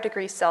 45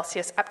 degrees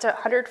Celsius up to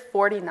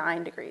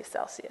 149 degrees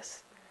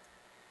Celsius.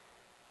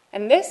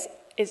 And this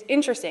is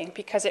interesting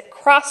because it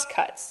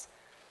cross-cuts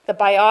the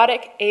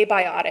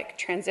biotic-abiotic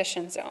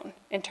transition zone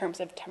in terms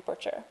of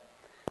temperature.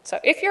 So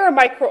if you're a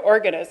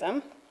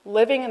microorganism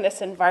living in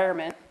this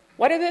environment,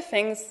 what are the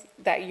things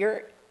that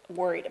you're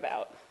worried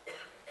about?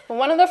 Well,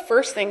 one of the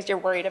first things you're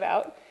worried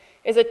about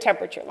is a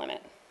temperature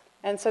limit.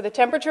 And so the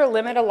temperature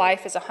limit of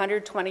life is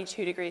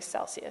 122 degrees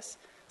Celsius.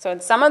 So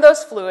in some of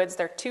those fluids,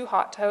 they're too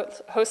hot to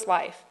host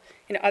life.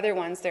 In other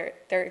ones,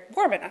 they're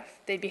warm enough.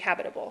 They'd be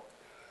habitable.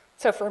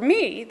 So for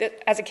me,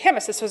 as a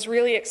chemist, this was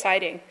really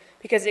exciting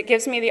because it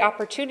gives me the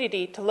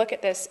opportunity to look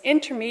at this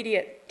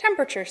intermediate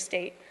temperature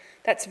state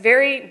that's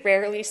very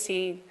rarely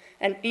seen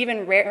and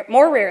even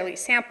more rarely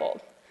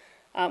sampled.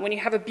 When you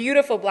have a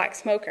beautiful black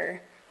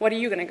smoker, what are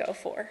you going to go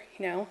for,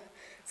 you know?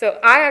 So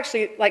I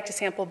actually like to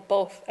sample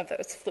both of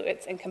those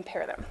fluids and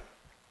compare them.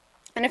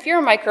 And if you're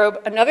a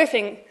microbe, another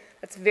thing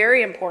that's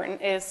very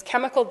important is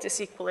chemical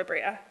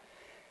disequilibria.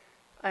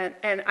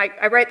 And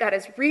I write that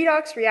as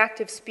redox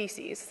reactive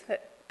species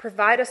that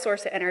provide a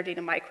source of energy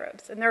to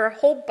microbes. And there are a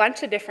whole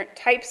bunch of different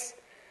types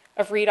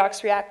of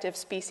redox reactive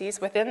species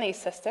within these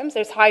systems.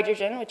 There's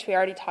hydrogen, which we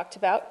already talked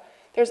about.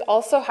 There's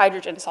also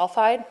hydrogen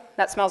sulfide.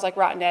 That smells like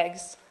rotten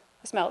eggs,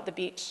 the smell at the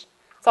beach.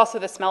 It's also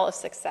the smell of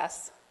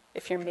success,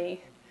 if you're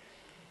me.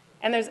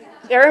 And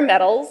there are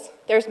metals,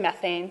 there's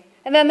methane,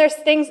 and then there's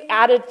things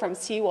added from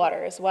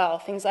seawater as well,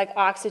 things like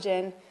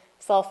oxygen,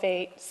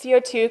 sulfate.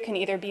 CO2 can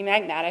either be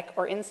magnetic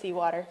or in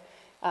seawater,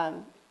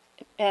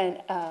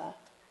 and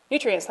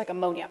nutrients like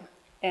ammonium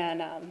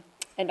and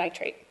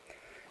nitrate.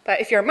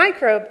 But if you're a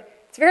microbe,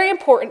 it's very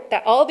important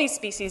that all these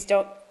species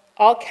don't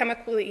all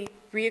chemically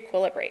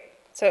re-equilibrate.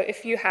 So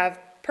if you have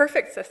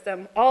perfect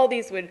system, all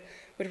these would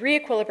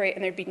re-equilibrate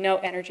and there'd be no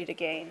energy to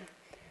gain.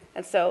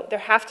 And so there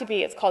have to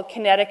be, it's called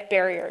kinetic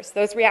barriers.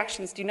 Those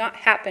reactions do not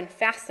happen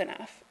fast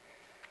enough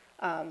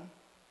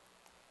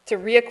to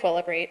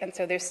re-equilibrate, and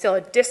so there's still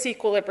a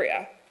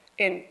disequilibria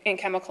in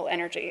chemical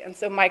energy. And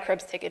so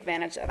microbes take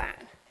advantage of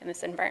that in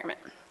this environment.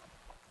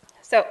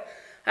 So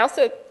I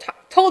also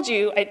told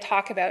you I'd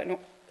talk about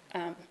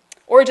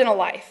origin of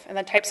life and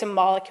the types of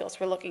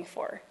molecules we're looking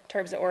for in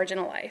terms of origin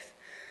of life.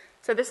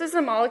 So this is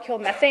the molecule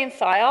methane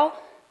thiol.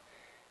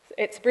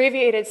 It's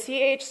abbreviated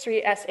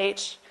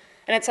CH3SH,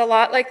 and it's a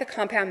lot like the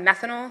compound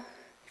methanol,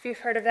 if you've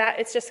heard of that.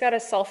 It's just got a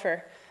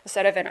sulfur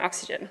instead of an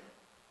oxygen.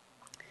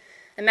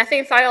 And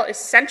methane thiol is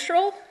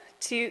central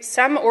to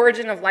some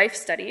origin of life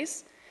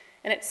studies,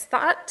 and it's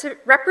thought to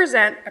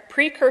represent a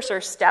precursor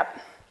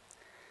step,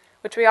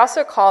 which we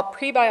also call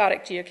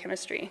prebiotic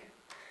geochemistry,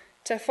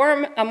 to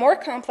form a more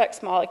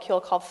complex molecule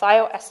called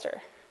thioester.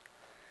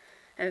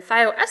 And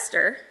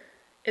thioester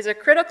is a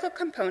critical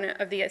component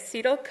of the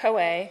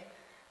acetyl-CoA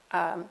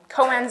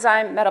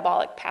coenzyme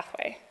metabolic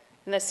pathway.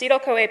 And the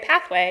acetyl-CoA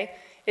pathway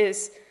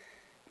is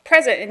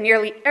present in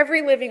nearly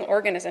every living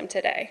organism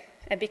today.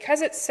 And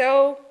because it's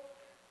so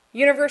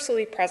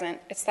universally present,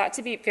 it's thought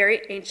to be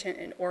very ancient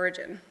in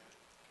origin.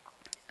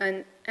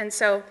 And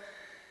so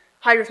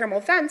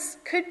hydrothermal vents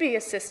could be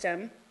a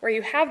system where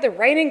you have the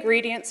right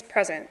ingredients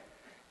present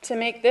to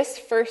make this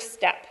first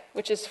step,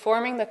 which is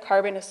forming the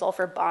carbon to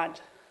sulfur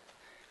bond.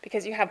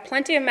 Because you have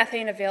plenty of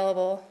methane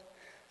available,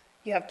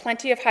 you have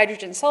plenty of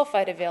hydrogen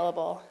sulfide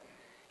available,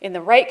 in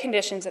the right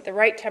conditions at the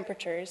right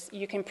temperatures,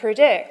 you can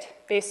predict,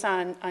 based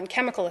on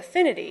chemical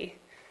affinity,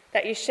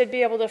 that you should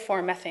be able to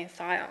form methane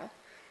thiol.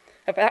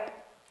 But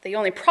the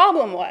only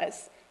problem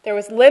was there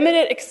was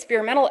limited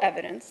experimental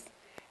evidence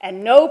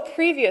and no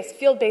previous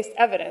field-based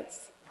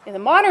evidence in the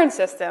modern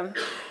system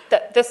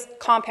that this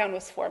compound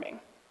was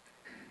forming,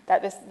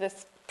 that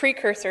this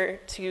precursor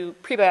to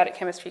prebiotic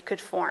chemistry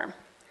could form.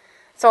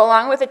 So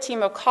along with a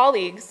team of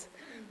colleagues,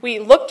 we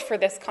looked for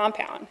this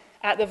compound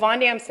at the Von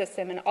Dam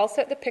system and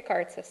also at the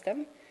Picard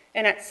system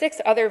and at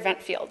 6 other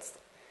vent fields.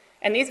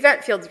 And these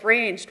vent fields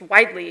ranged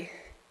widely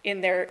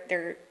in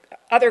their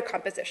other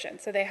composition.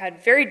 So they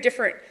had very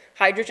different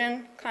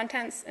hydrogen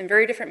contents and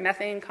very different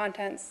methane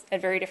contents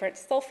and very different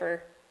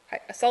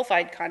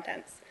sulfide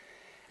contents.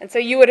 And so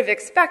you would have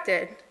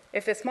expected,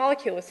 if this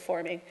molecule was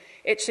forming,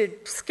 it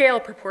should scale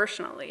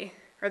proportionally,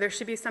 or there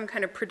should be some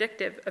kind of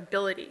predictive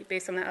ability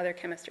based on the other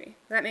chemistry.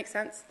 Does that make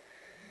sense?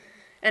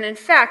 And in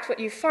fact, what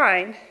you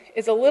find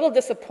is a little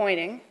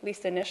disappointing, at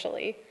least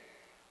initially.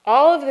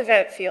 All of the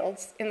vent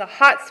fields in the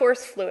hot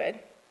source fluid,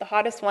 the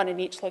hottest one in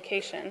each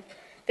location,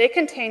 they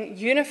contain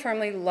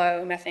uniformly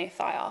low methane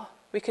thiol.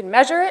 We could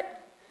measure it,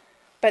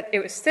 but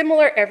it was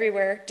similar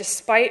everywhere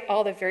despite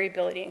all the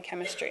variability in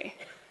chemistry.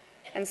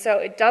 And so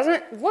it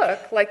doesn't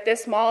look like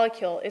this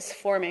molecule is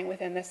forming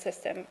within this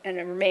system and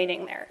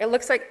remaining there. It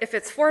looks like if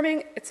it's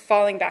forming, it's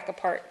falling back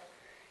apart.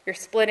 You're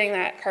splitting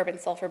that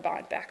carbon-sulfur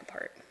bond back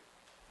apart.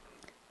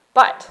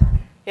 But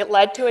it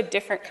led to a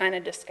different kind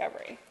of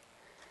discovery.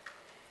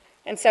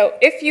 And so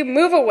if you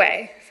move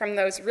away from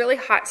those really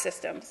hot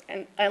systems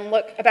and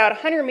look about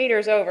 100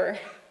 meters over,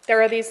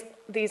 there are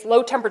these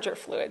low temperature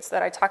fluids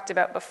that I talked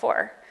about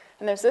before.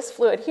 And there's this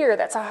fluid here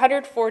that's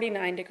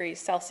 149 degrees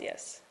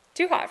Celsius.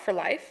 Too hot for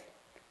life,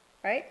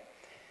 right?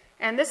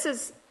 And this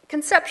is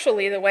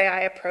conceptually the way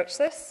I approach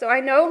this. So I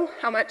know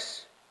how much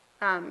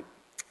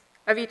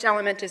of each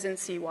element is in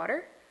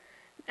seawater.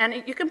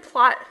 And you can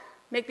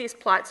make these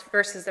plots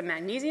versus the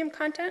magnesium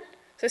content.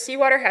 So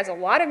seawater has a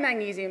lot of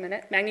magnesium in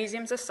it.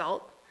 Magnesium's a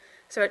salt,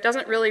 so it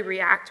doesn't really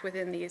react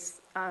within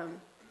these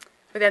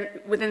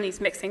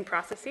mixing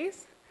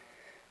processes.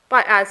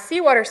 But as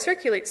seawater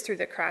circulates through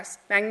the crust,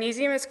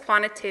 magnesium is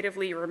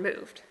quantitatively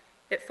removed.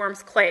 It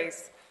forms clay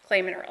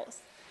minerals.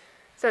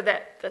 So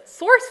that the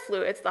source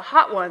fluids, the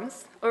hot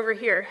ones over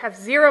here, have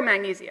 0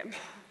 magnesium.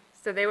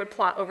 So they would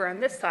plot over on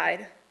this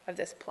side of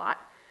this plot.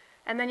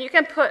 And then you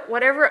can put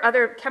whatever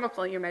other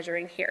chemical you're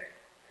measuring here.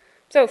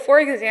 So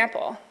for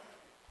example,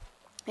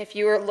 if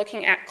you were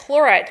looking at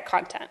chloride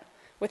content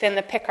within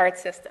the Picard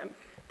system,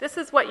 this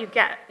is what you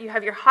get. You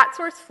have your hot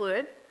source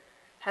fluid,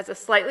 has a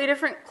slightly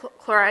different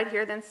chloride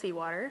here than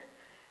seawater,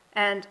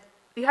 and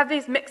you have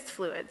these mixed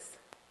fluids.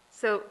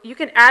 So you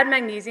can add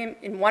magnesium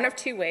in one of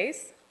 2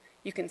 ways.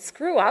 You can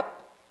screw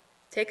up,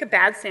 take a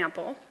bad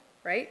sample,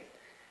 right,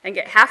 and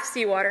get half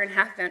seawater and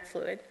half vent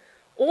fluid,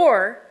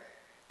 or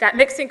that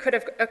mixing could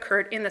have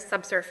occurred in the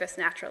subsurface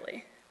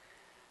naturally.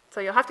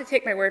 So you'll have to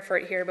take my word for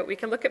it here, but we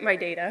can look at my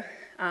data.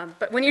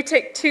 But when you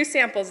take 2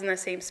 samples in the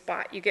same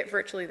spot, you get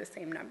virtually the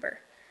same number,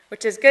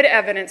 which is good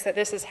evidence that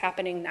this is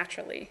happening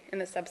naturally in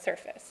the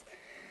subsurface.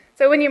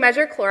 So when you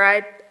measure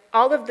chloride,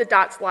 all of the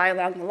dots lie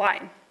along the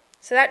line.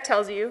 So that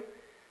tells you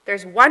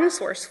there's one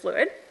source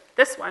fluid,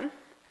 this one,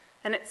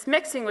 and it's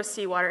mixing with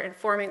seawater and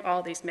forming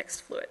all these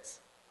mixed fluids.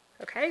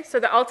 Okay, so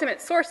the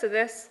ultimate source of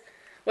this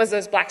was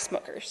those black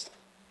smokers,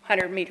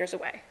 100 meters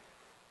away.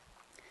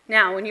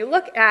 Now, when you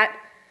look at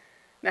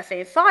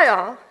methane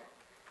thiol,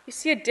 you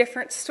see a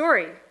different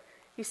story.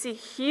 You see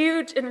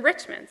huge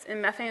enrichments in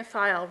methane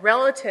thiol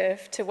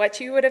relative to what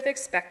you would have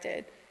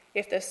expected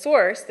if the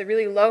source, the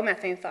really low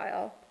methane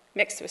thiol,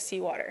 mixed with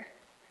seawater.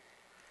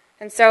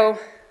 And so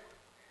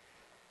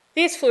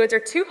these fluids are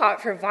too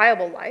hot for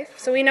viable life,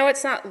 so we know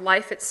it's not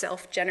life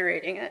itself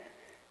generating it.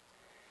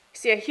 You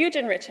see a huge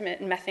enrichment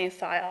in methane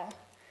thiol.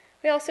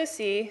 We also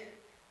see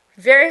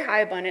very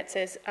high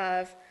abundances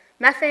of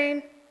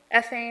methane,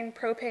 ethane,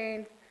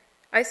 propane,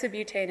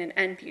 isobutane, and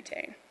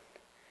N-butane.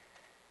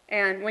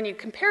 And when you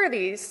compare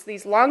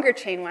these longer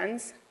chain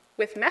ones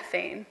with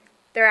methane,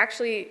 they're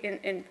actually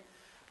in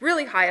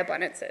really high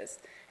abundances.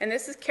 And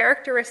this is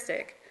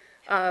characteristic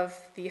of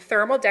the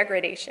thermal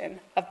degradation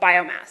of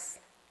biomass,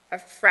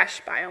 of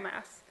fresh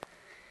biomass.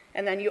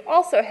 And then you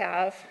also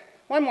have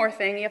one more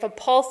thing, you have a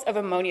pulse of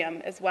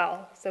ammonium as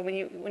well. So when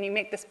you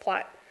make this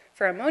plot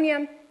for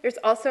ammonium, there's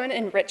also an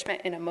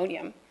enrichment in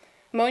ammonium.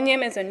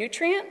 Ammonium is a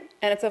nutrient,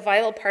 and it's a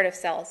vital part of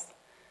cells.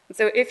 And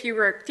so if you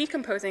were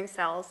decomposing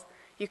cells,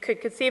 you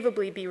could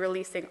conceivably be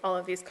releasing all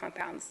of these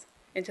compounds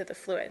into the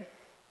fluid.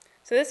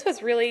 So this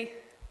was really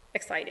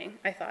exciting,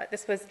 I thought.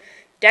 This was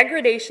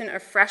degradation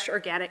of fresh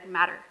organic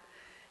matter.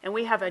 And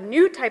we have a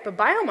new type of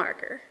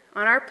biomarker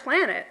on our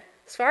planet.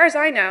 As far as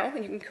I know,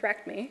 and you can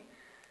correct me,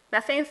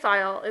 methane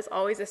thiol is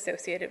always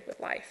associated with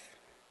life.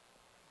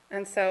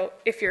 And so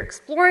if you're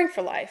exploring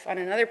for life on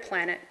another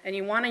planet and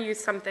you want to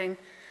use something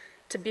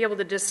to be able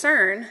to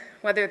discern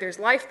whether there's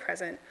life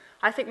present,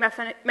 I think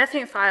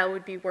methane thiol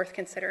would be worth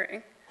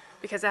considering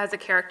because it has a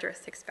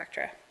characteristic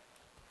spectra.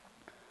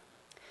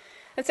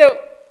 And so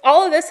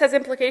all of this has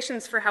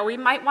implications for how we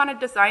might want to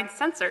design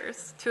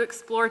sensors to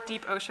explore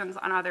deep oceans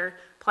on other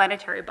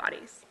planetary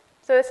bodies.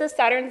 So this is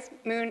Saturn's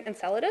moon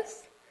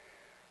Enceladus.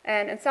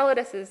 And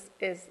Enceladus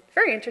is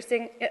very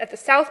interesting. At the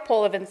south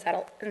pole of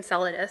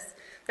Enceladus,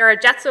 there are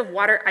jets of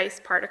water ice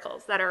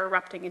particles that are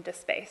erupting into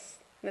space.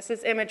 This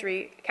is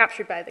imagery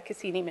captured by the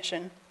Cassini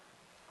mission.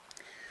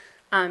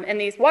 And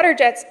these water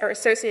jets are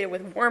associated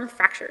with warm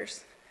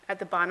fractures at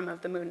the bottom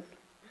of the moon.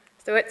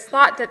 So it's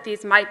thought that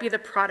these might be the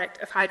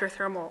product of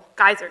hydrothermal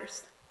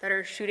geysers that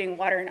are shooting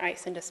water and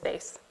ice into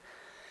space.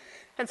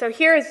 And so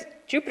here is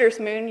Jupiter's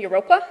moon,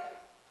 Europa.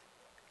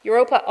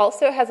 Europa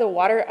also has a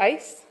water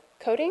ice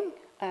coating,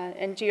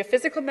 and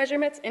geophysical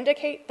measurements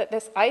indicate that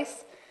this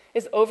ice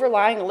is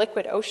overlying a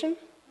liquid ocean,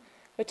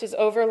 which is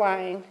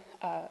overlying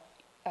a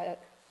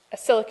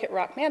silicate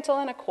rock mantle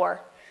and a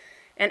core.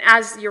 And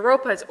as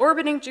Europa is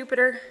orbiting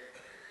Jupiter,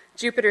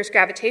 Jupiter's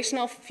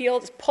gravitational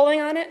field is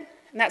pulling on it,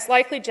 and that's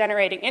likely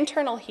generating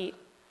internal heat,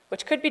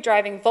 which could be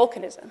driving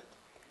volcanism.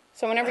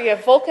 So whenever you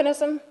have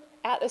volcanism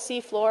at the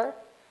seafloor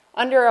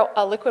under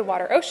a liquid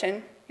water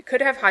ocean, you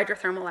could have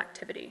hydrothermal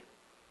activity.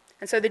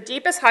 And so the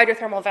deepest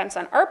hydrothermal vents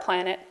on our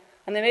planet,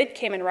 on the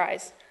mid-Cayman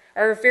Rise,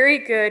 are a very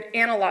good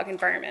analog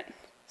environment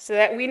so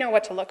that we know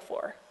what to look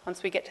for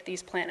once we get to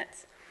these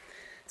planets.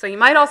 So you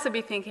might also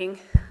be thinking,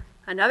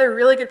 another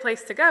really good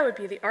place to go would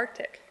be the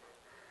Arctic.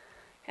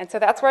 And so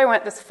that's where I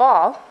went this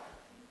fall.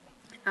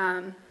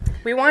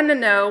 We wanted to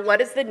know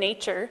what is the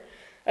nature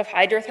of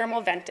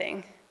hydrothermal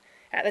venting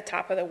at the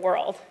top of the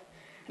world.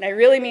 And I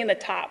really mean the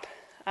top.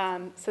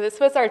 So this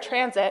was our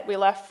transit. We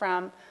left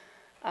from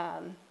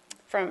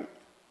Tromsø,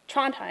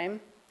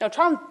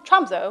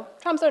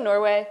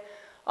 Norway,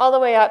 all the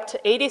way up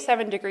to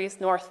 87 degrees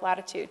north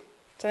latitude.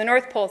 So the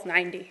North Pole is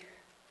 90.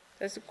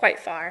 This is quite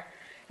far.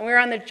 And we were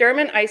on the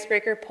German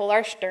icebreaker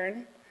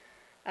Polarstern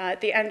at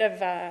the end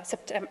of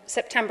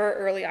September,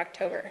 early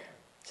October.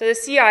 So the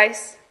sea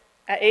ice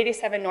at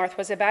 87 North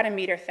was about 1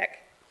 meter thick.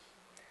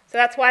 So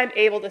that's why I'm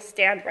able to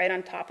stand right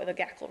on top of the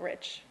Gackle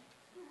Ridge,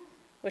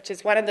 which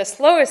is one of the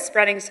slowest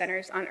spreading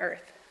centers on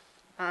Earth.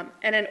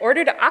 And in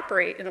order to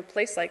operate in a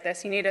place like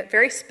this, you need a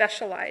very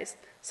specialized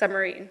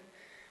submarine.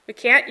 We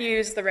can't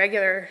use the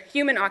regular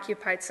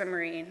human-occupied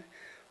submarine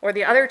or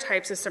the other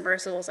types of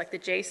submersibles like the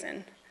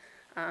Jason,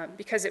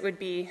 because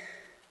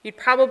you'd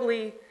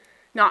probably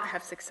not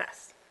have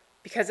success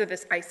because of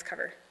this ice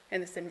cover in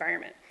this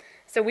environment.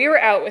 So we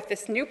were out with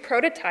this new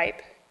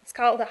prototype. It's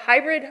called the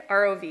Hybrid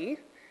ROV,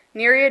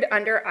 Nereid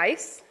Under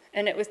Ice,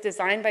 and it was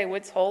designed by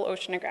Woods Hole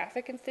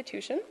Oceanographic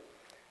Institution.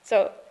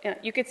 So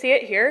you could see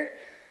it here.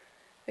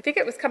 I think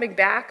it was coming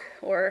back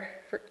or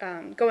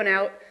going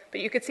out, but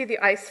you could see the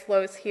ice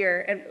flows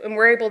here, and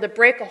we're able to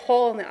break a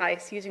hole in the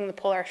ice using the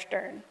Polar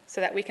Stern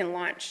so that we can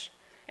launch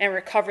and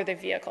recover the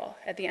vehicle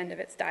at the end of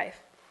its dive.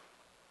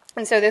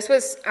 And so this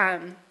was,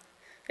 the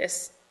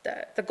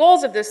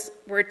goals of this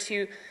were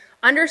to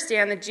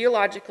understand the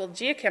geological,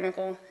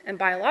 geochemical, and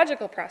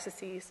biological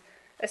processes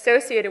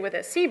associated with a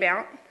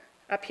seamount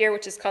up here,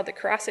 which is called the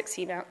Karasik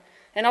Seamount,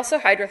 and also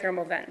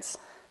hydrothermal vents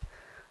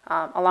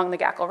along the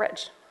Gackle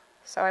Ridge.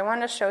 So I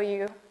want to show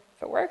you,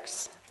 if it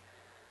works,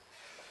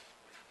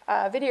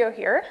 a video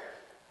here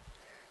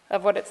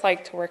of what it's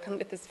like to work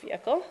with this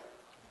vehicle.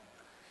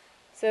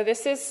 So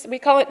this is, we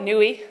call it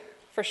NUI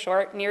for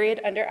short,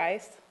 Nereid Under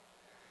Ice.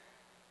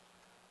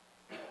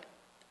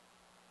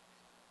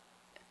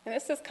 And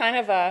this is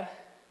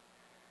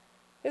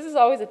this is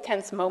always a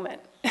tense moment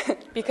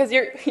because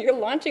you're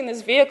launching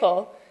this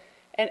vehicle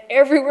and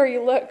everywhere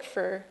you look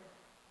for,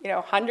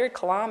 100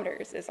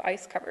 kilometers is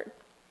ice covered.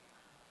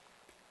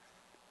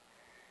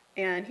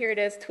 And here it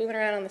is tooling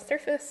around on the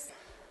surface.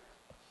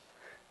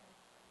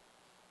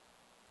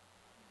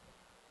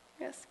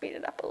 I'm going to speed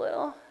it up a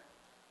little.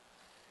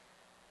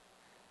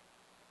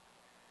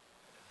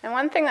 And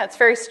one thing that's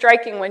very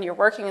striking when you're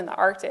working in the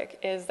Arctic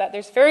is that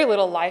there's very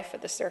little life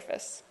at the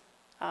surface.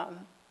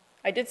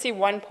 I did see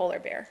one polar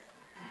bear.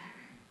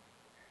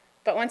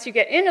 But once you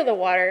get into the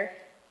water,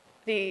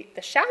 the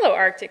shallow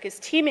Arctic is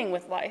teeming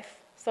with life.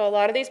 So a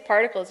lot of these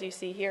particles you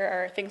see here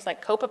are things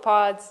like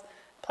copepods,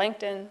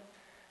 plankton,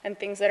 and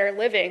things that are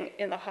living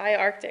in the high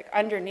Arctic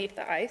underneath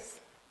the ice.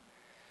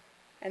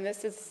 And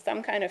this is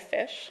some kind of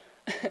fish.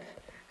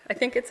 I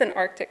think it's an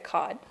Arctic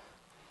cod.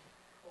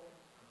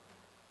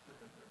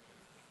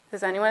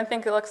 Does anyone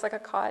think it looks like a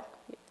cod?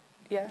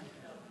 Yeah?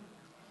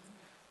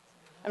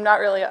 I'm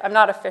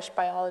not a fish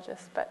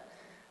biologist, but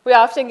we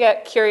often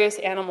get curious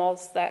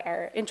animals that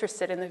are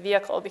interested in the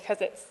vehicle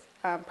because it's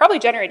probably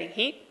generating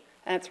heat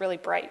and it's really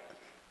bright.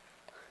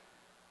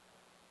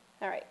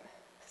 All right,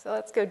 so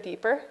let's go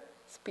deeper,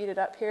 speed it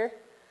up here.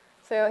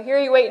 So here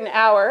you wait an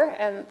hour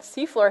and the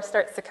seafloor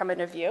starts to come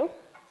into view.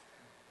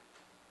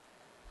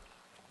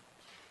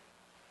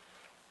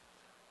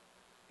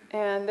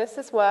 And this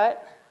is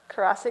what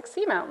Karasik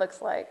Seamount looks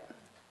like.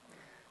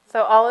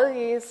 So all of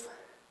these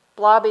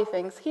blobby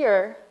things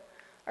here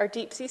are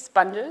deep sea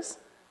sponges.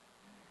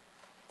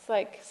 It's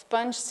like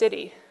Sponge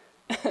City,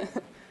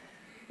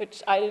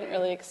 which I didn't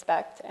really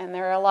expect. And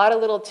there are a lot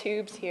of little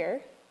tubes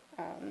here,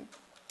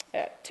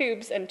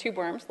 tubes and tube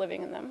worms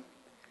living in them.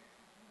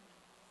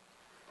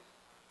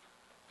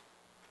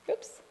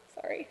 Oops,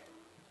 sorry.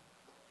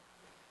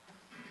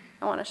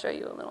 I want to show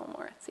you a little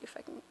more. Let's see if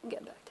I can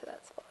get back to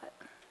that spot.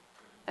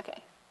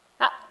 Okay.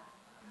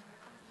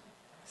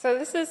 So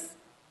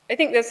I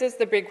think this is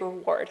the big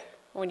reward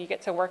when you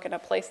get to work in a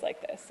place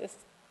like this.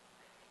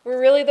 We're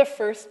really the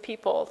first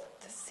people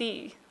to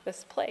see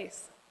this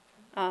place.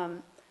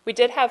 We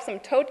did have some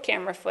towed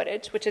camera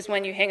footage, which is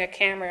when you hang a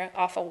camera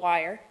off a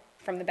wire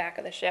from the back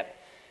of the ship,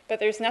 but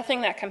there's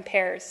nothing that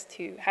compares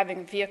to having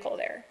a vehicle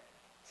there.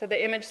 So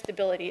the image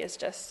stability is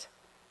just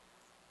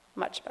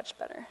much, much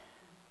better.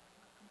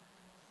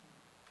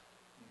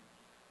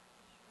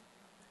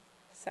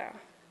 So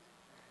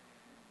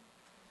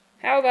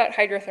how about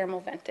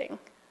hydrothermal venting?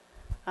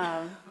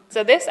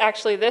 So this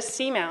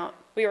seamount,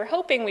 we were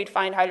hoping we'd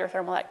find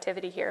hydrothermal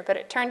activity here, but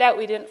it turned out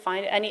we didn't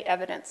find any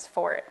evidence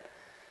for it.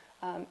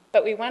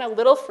 But we went a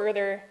little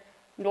further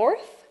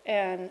north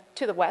and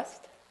to the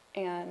west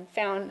and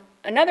found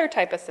another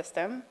type of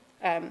system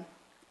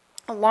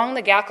along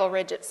the Gackle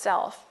Ridge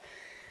itself,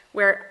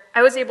 where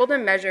I was able to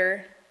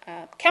measure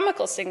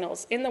chemical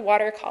signals in the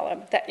water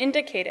column that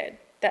indicated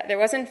that there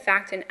was in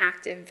fact an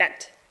active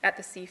vent at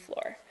the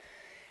seafloor.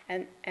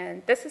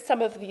 And this is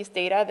some of these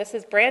data. This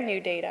is brand new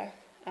data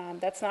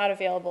that's not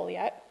available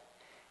yet.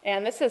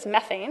 And this is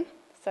methane.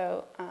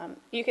 So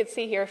you could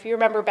see here, if you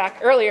remember back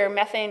earlier,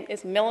 methane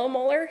is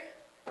millimolar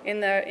in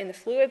the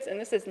fluids, and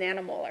this is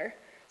nanomolar.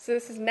 So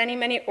this is many,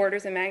 many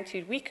orders of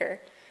magnitude weaker,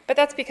 but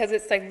that's because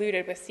it's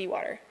diluted with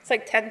seawater. It's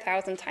like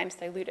 10,000 times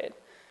diluted.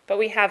 But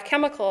we have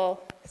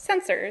chemical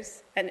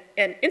sensors and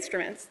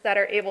instruments that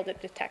are able to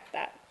detect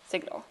that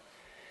signal.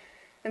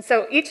 And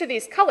so each of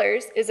these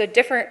colors is a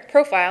different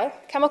profile,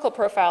 chemical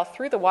profile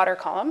through the water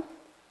column.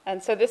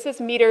 And so this is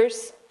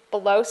meters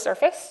below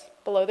surface,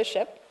 below the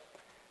ship,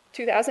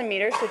 2,000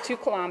 meters, so 2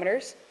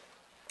 kilometers.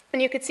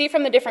 And you could see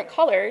from the different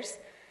colors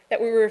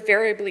that we were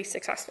variably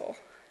successful,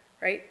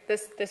 right?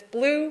 This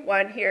blue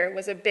one here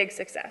was a big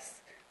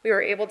success. We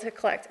were able to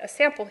collect a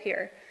sample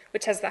here,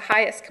 which has the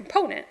highest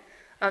component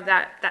of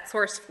that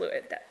source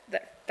fluid,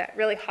 that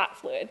really hot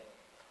fluid.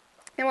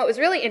 And what was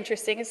really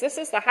interesting is this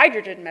is the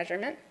hydrogen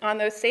measurement on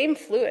those same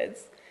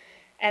fluids,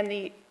 and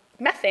the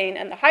methane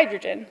and the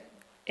hydrogen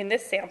in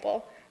this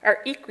sample are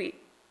equally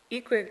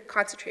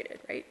concentrated,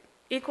 right?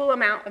 Equal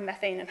amount of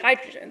methane and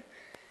hydrogen.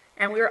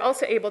 And we were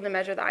also able to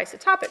measure the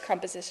isotopic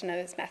composition of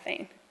this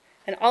methane.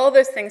 And all of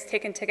those things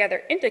taken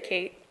together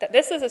indicate that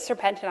this is a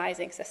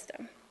serpentinizing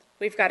system.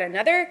 We've got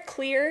another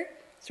clear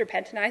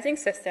serpentinizing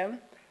system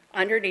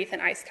underneath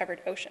an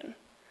ice-covered ocean.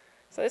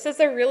 So this is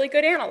a really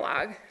good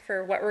analog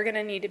for what we're going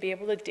to need to be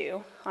able to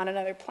do on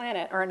another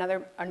planet or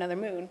another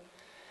moon.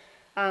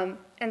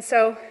 And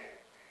so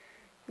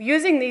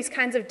using these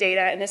kinds of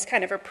data and this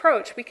kind of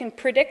approach, we can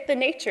predict the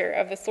nature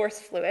of the source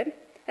fluid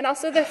and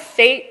also the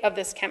fate of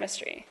this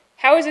chemistry.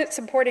 How is it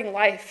supporting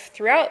life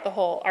throughout the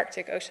whole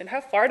Arctic Ocean?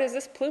 How far does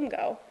this plume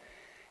go?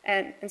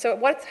 And so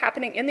what's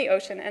happening in the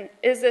ocean, and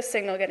is this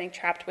signal getting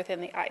trapped within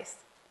the ice?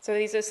 So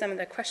these are some of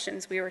the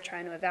questions we were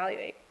trying to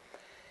evaluate.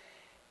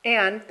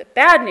 And the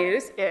bad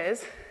news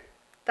is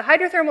the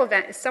hydrothermal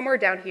vent is somewhere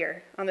down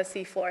here on the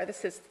seafloor.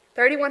 This is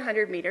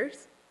 3,100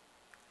 meters,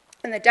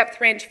 and the depth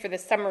range for the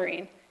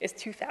submarine is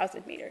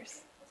 2,000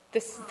 meters.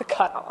 This is the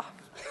cutoff.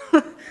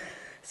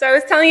 So I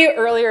was telling you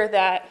earlier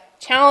that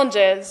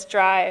challenges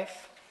drive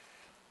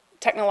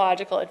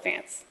technological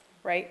advance,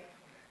 right?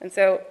 And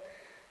so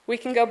we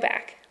can go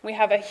back. We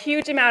have a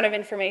huge amount of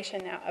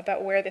information now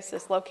about where this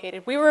is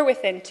located. We were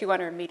within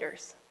 200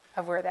 meters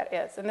of where that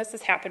is, and this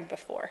has happened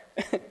before.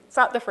 It's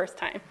not the first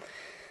time.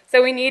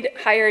 So we need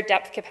higher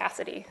depth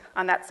capacity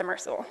on that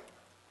submersible.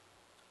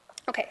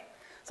 Okay,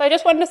 so I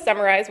just wanted to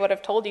summarize what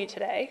I've told you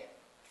today.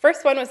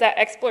 First one was that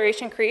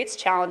exploration creates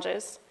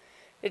challenges.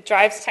 It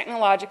drives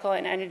technological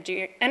and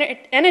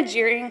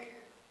engineering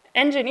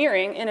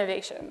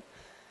innovation.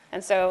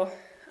 And so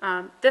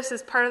this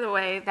is part of the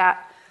way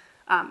that,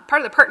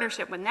 part of the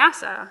partnership with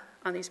NASA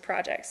on these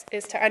projects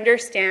is to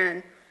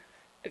understand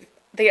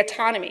the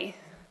autonomy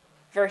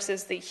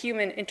versus the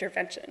human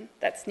intervention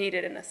that's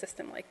needed in a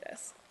system like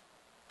this.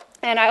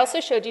 And I also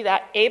showed you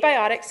that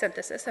abiotic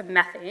synthesis of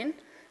methane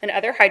and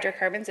other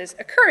hydrocarbons is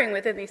occurring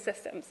within these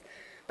systems,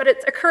 but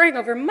it's occurring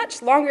over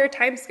much longer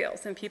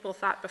timescales than people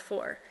thought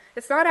before.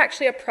 It's not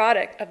actually a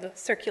product of the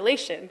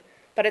circulation,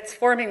 but it's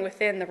forming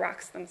within the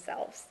rocks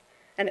themselves,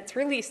 and it's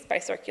released by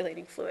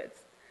circulating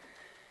fluids.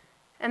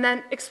 And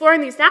then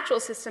exploring these natural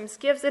systems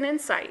gives an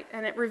insight,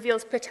 and it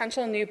reveals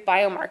potential new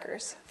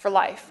biomarkers for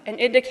life and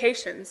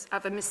indications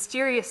of a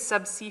mysterious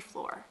subsea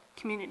floor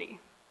community.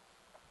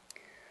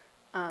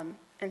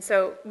 And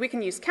so we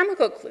can use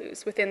chemical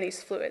clues within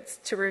these fluids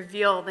to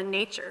reveal the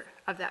nature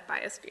of that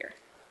biosphere.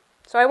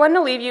 So I wanted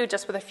to leave you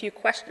just with a few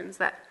questions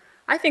that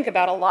I think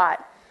about a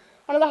lot.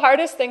 One of the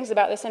hardest things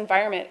about this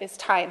environment is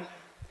time.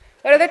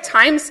 What are the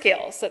time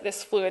scales that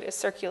this fluid is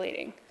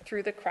circulating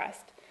through the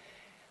crust?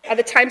 Are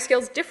the time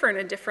scales different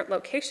in different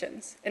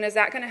locations? And is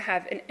that going to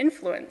have an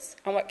influence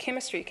on what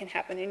chemistry can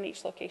happen in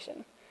each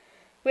location?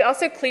 We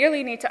also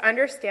clearly need to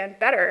understand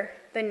better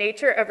the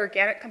nature of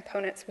organic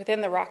components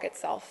within the rock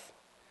itself,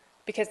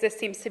 because this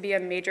seems to be a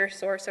major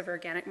source of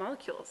organic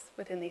molecules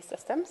within these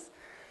systems.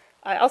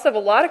 I also have a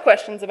lot of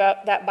questions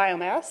about that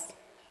biomass.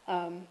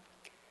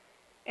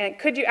 And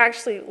could you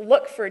actually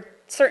look for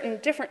certain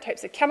different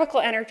types of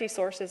chemical energy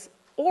sources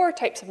or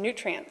types of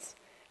nutrients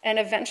and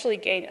eventually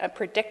gain a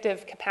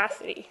predictive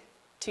capacity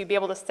to be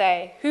able to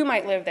say who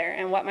might live there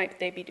and what might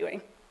they be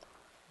doing?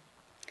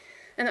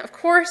 And of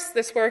course,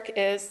 this work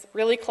is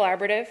really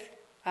collaborative.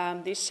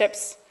 These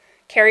ships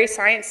carry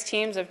science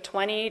teams of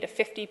 20 to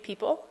 50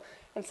 people.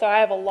 And so I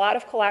have a lot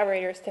of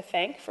collaborators to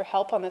thank for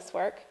help on this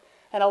work,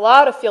 and a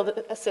lot of field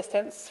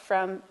assistance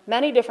from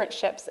many different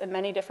ships and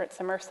many different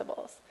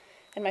submersibles,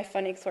 and my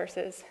funding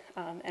sources,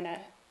 and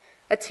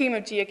a team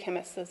of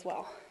geochemists as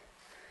well.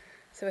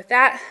 So with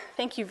that,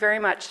 thank you very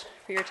much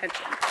for your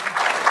attention.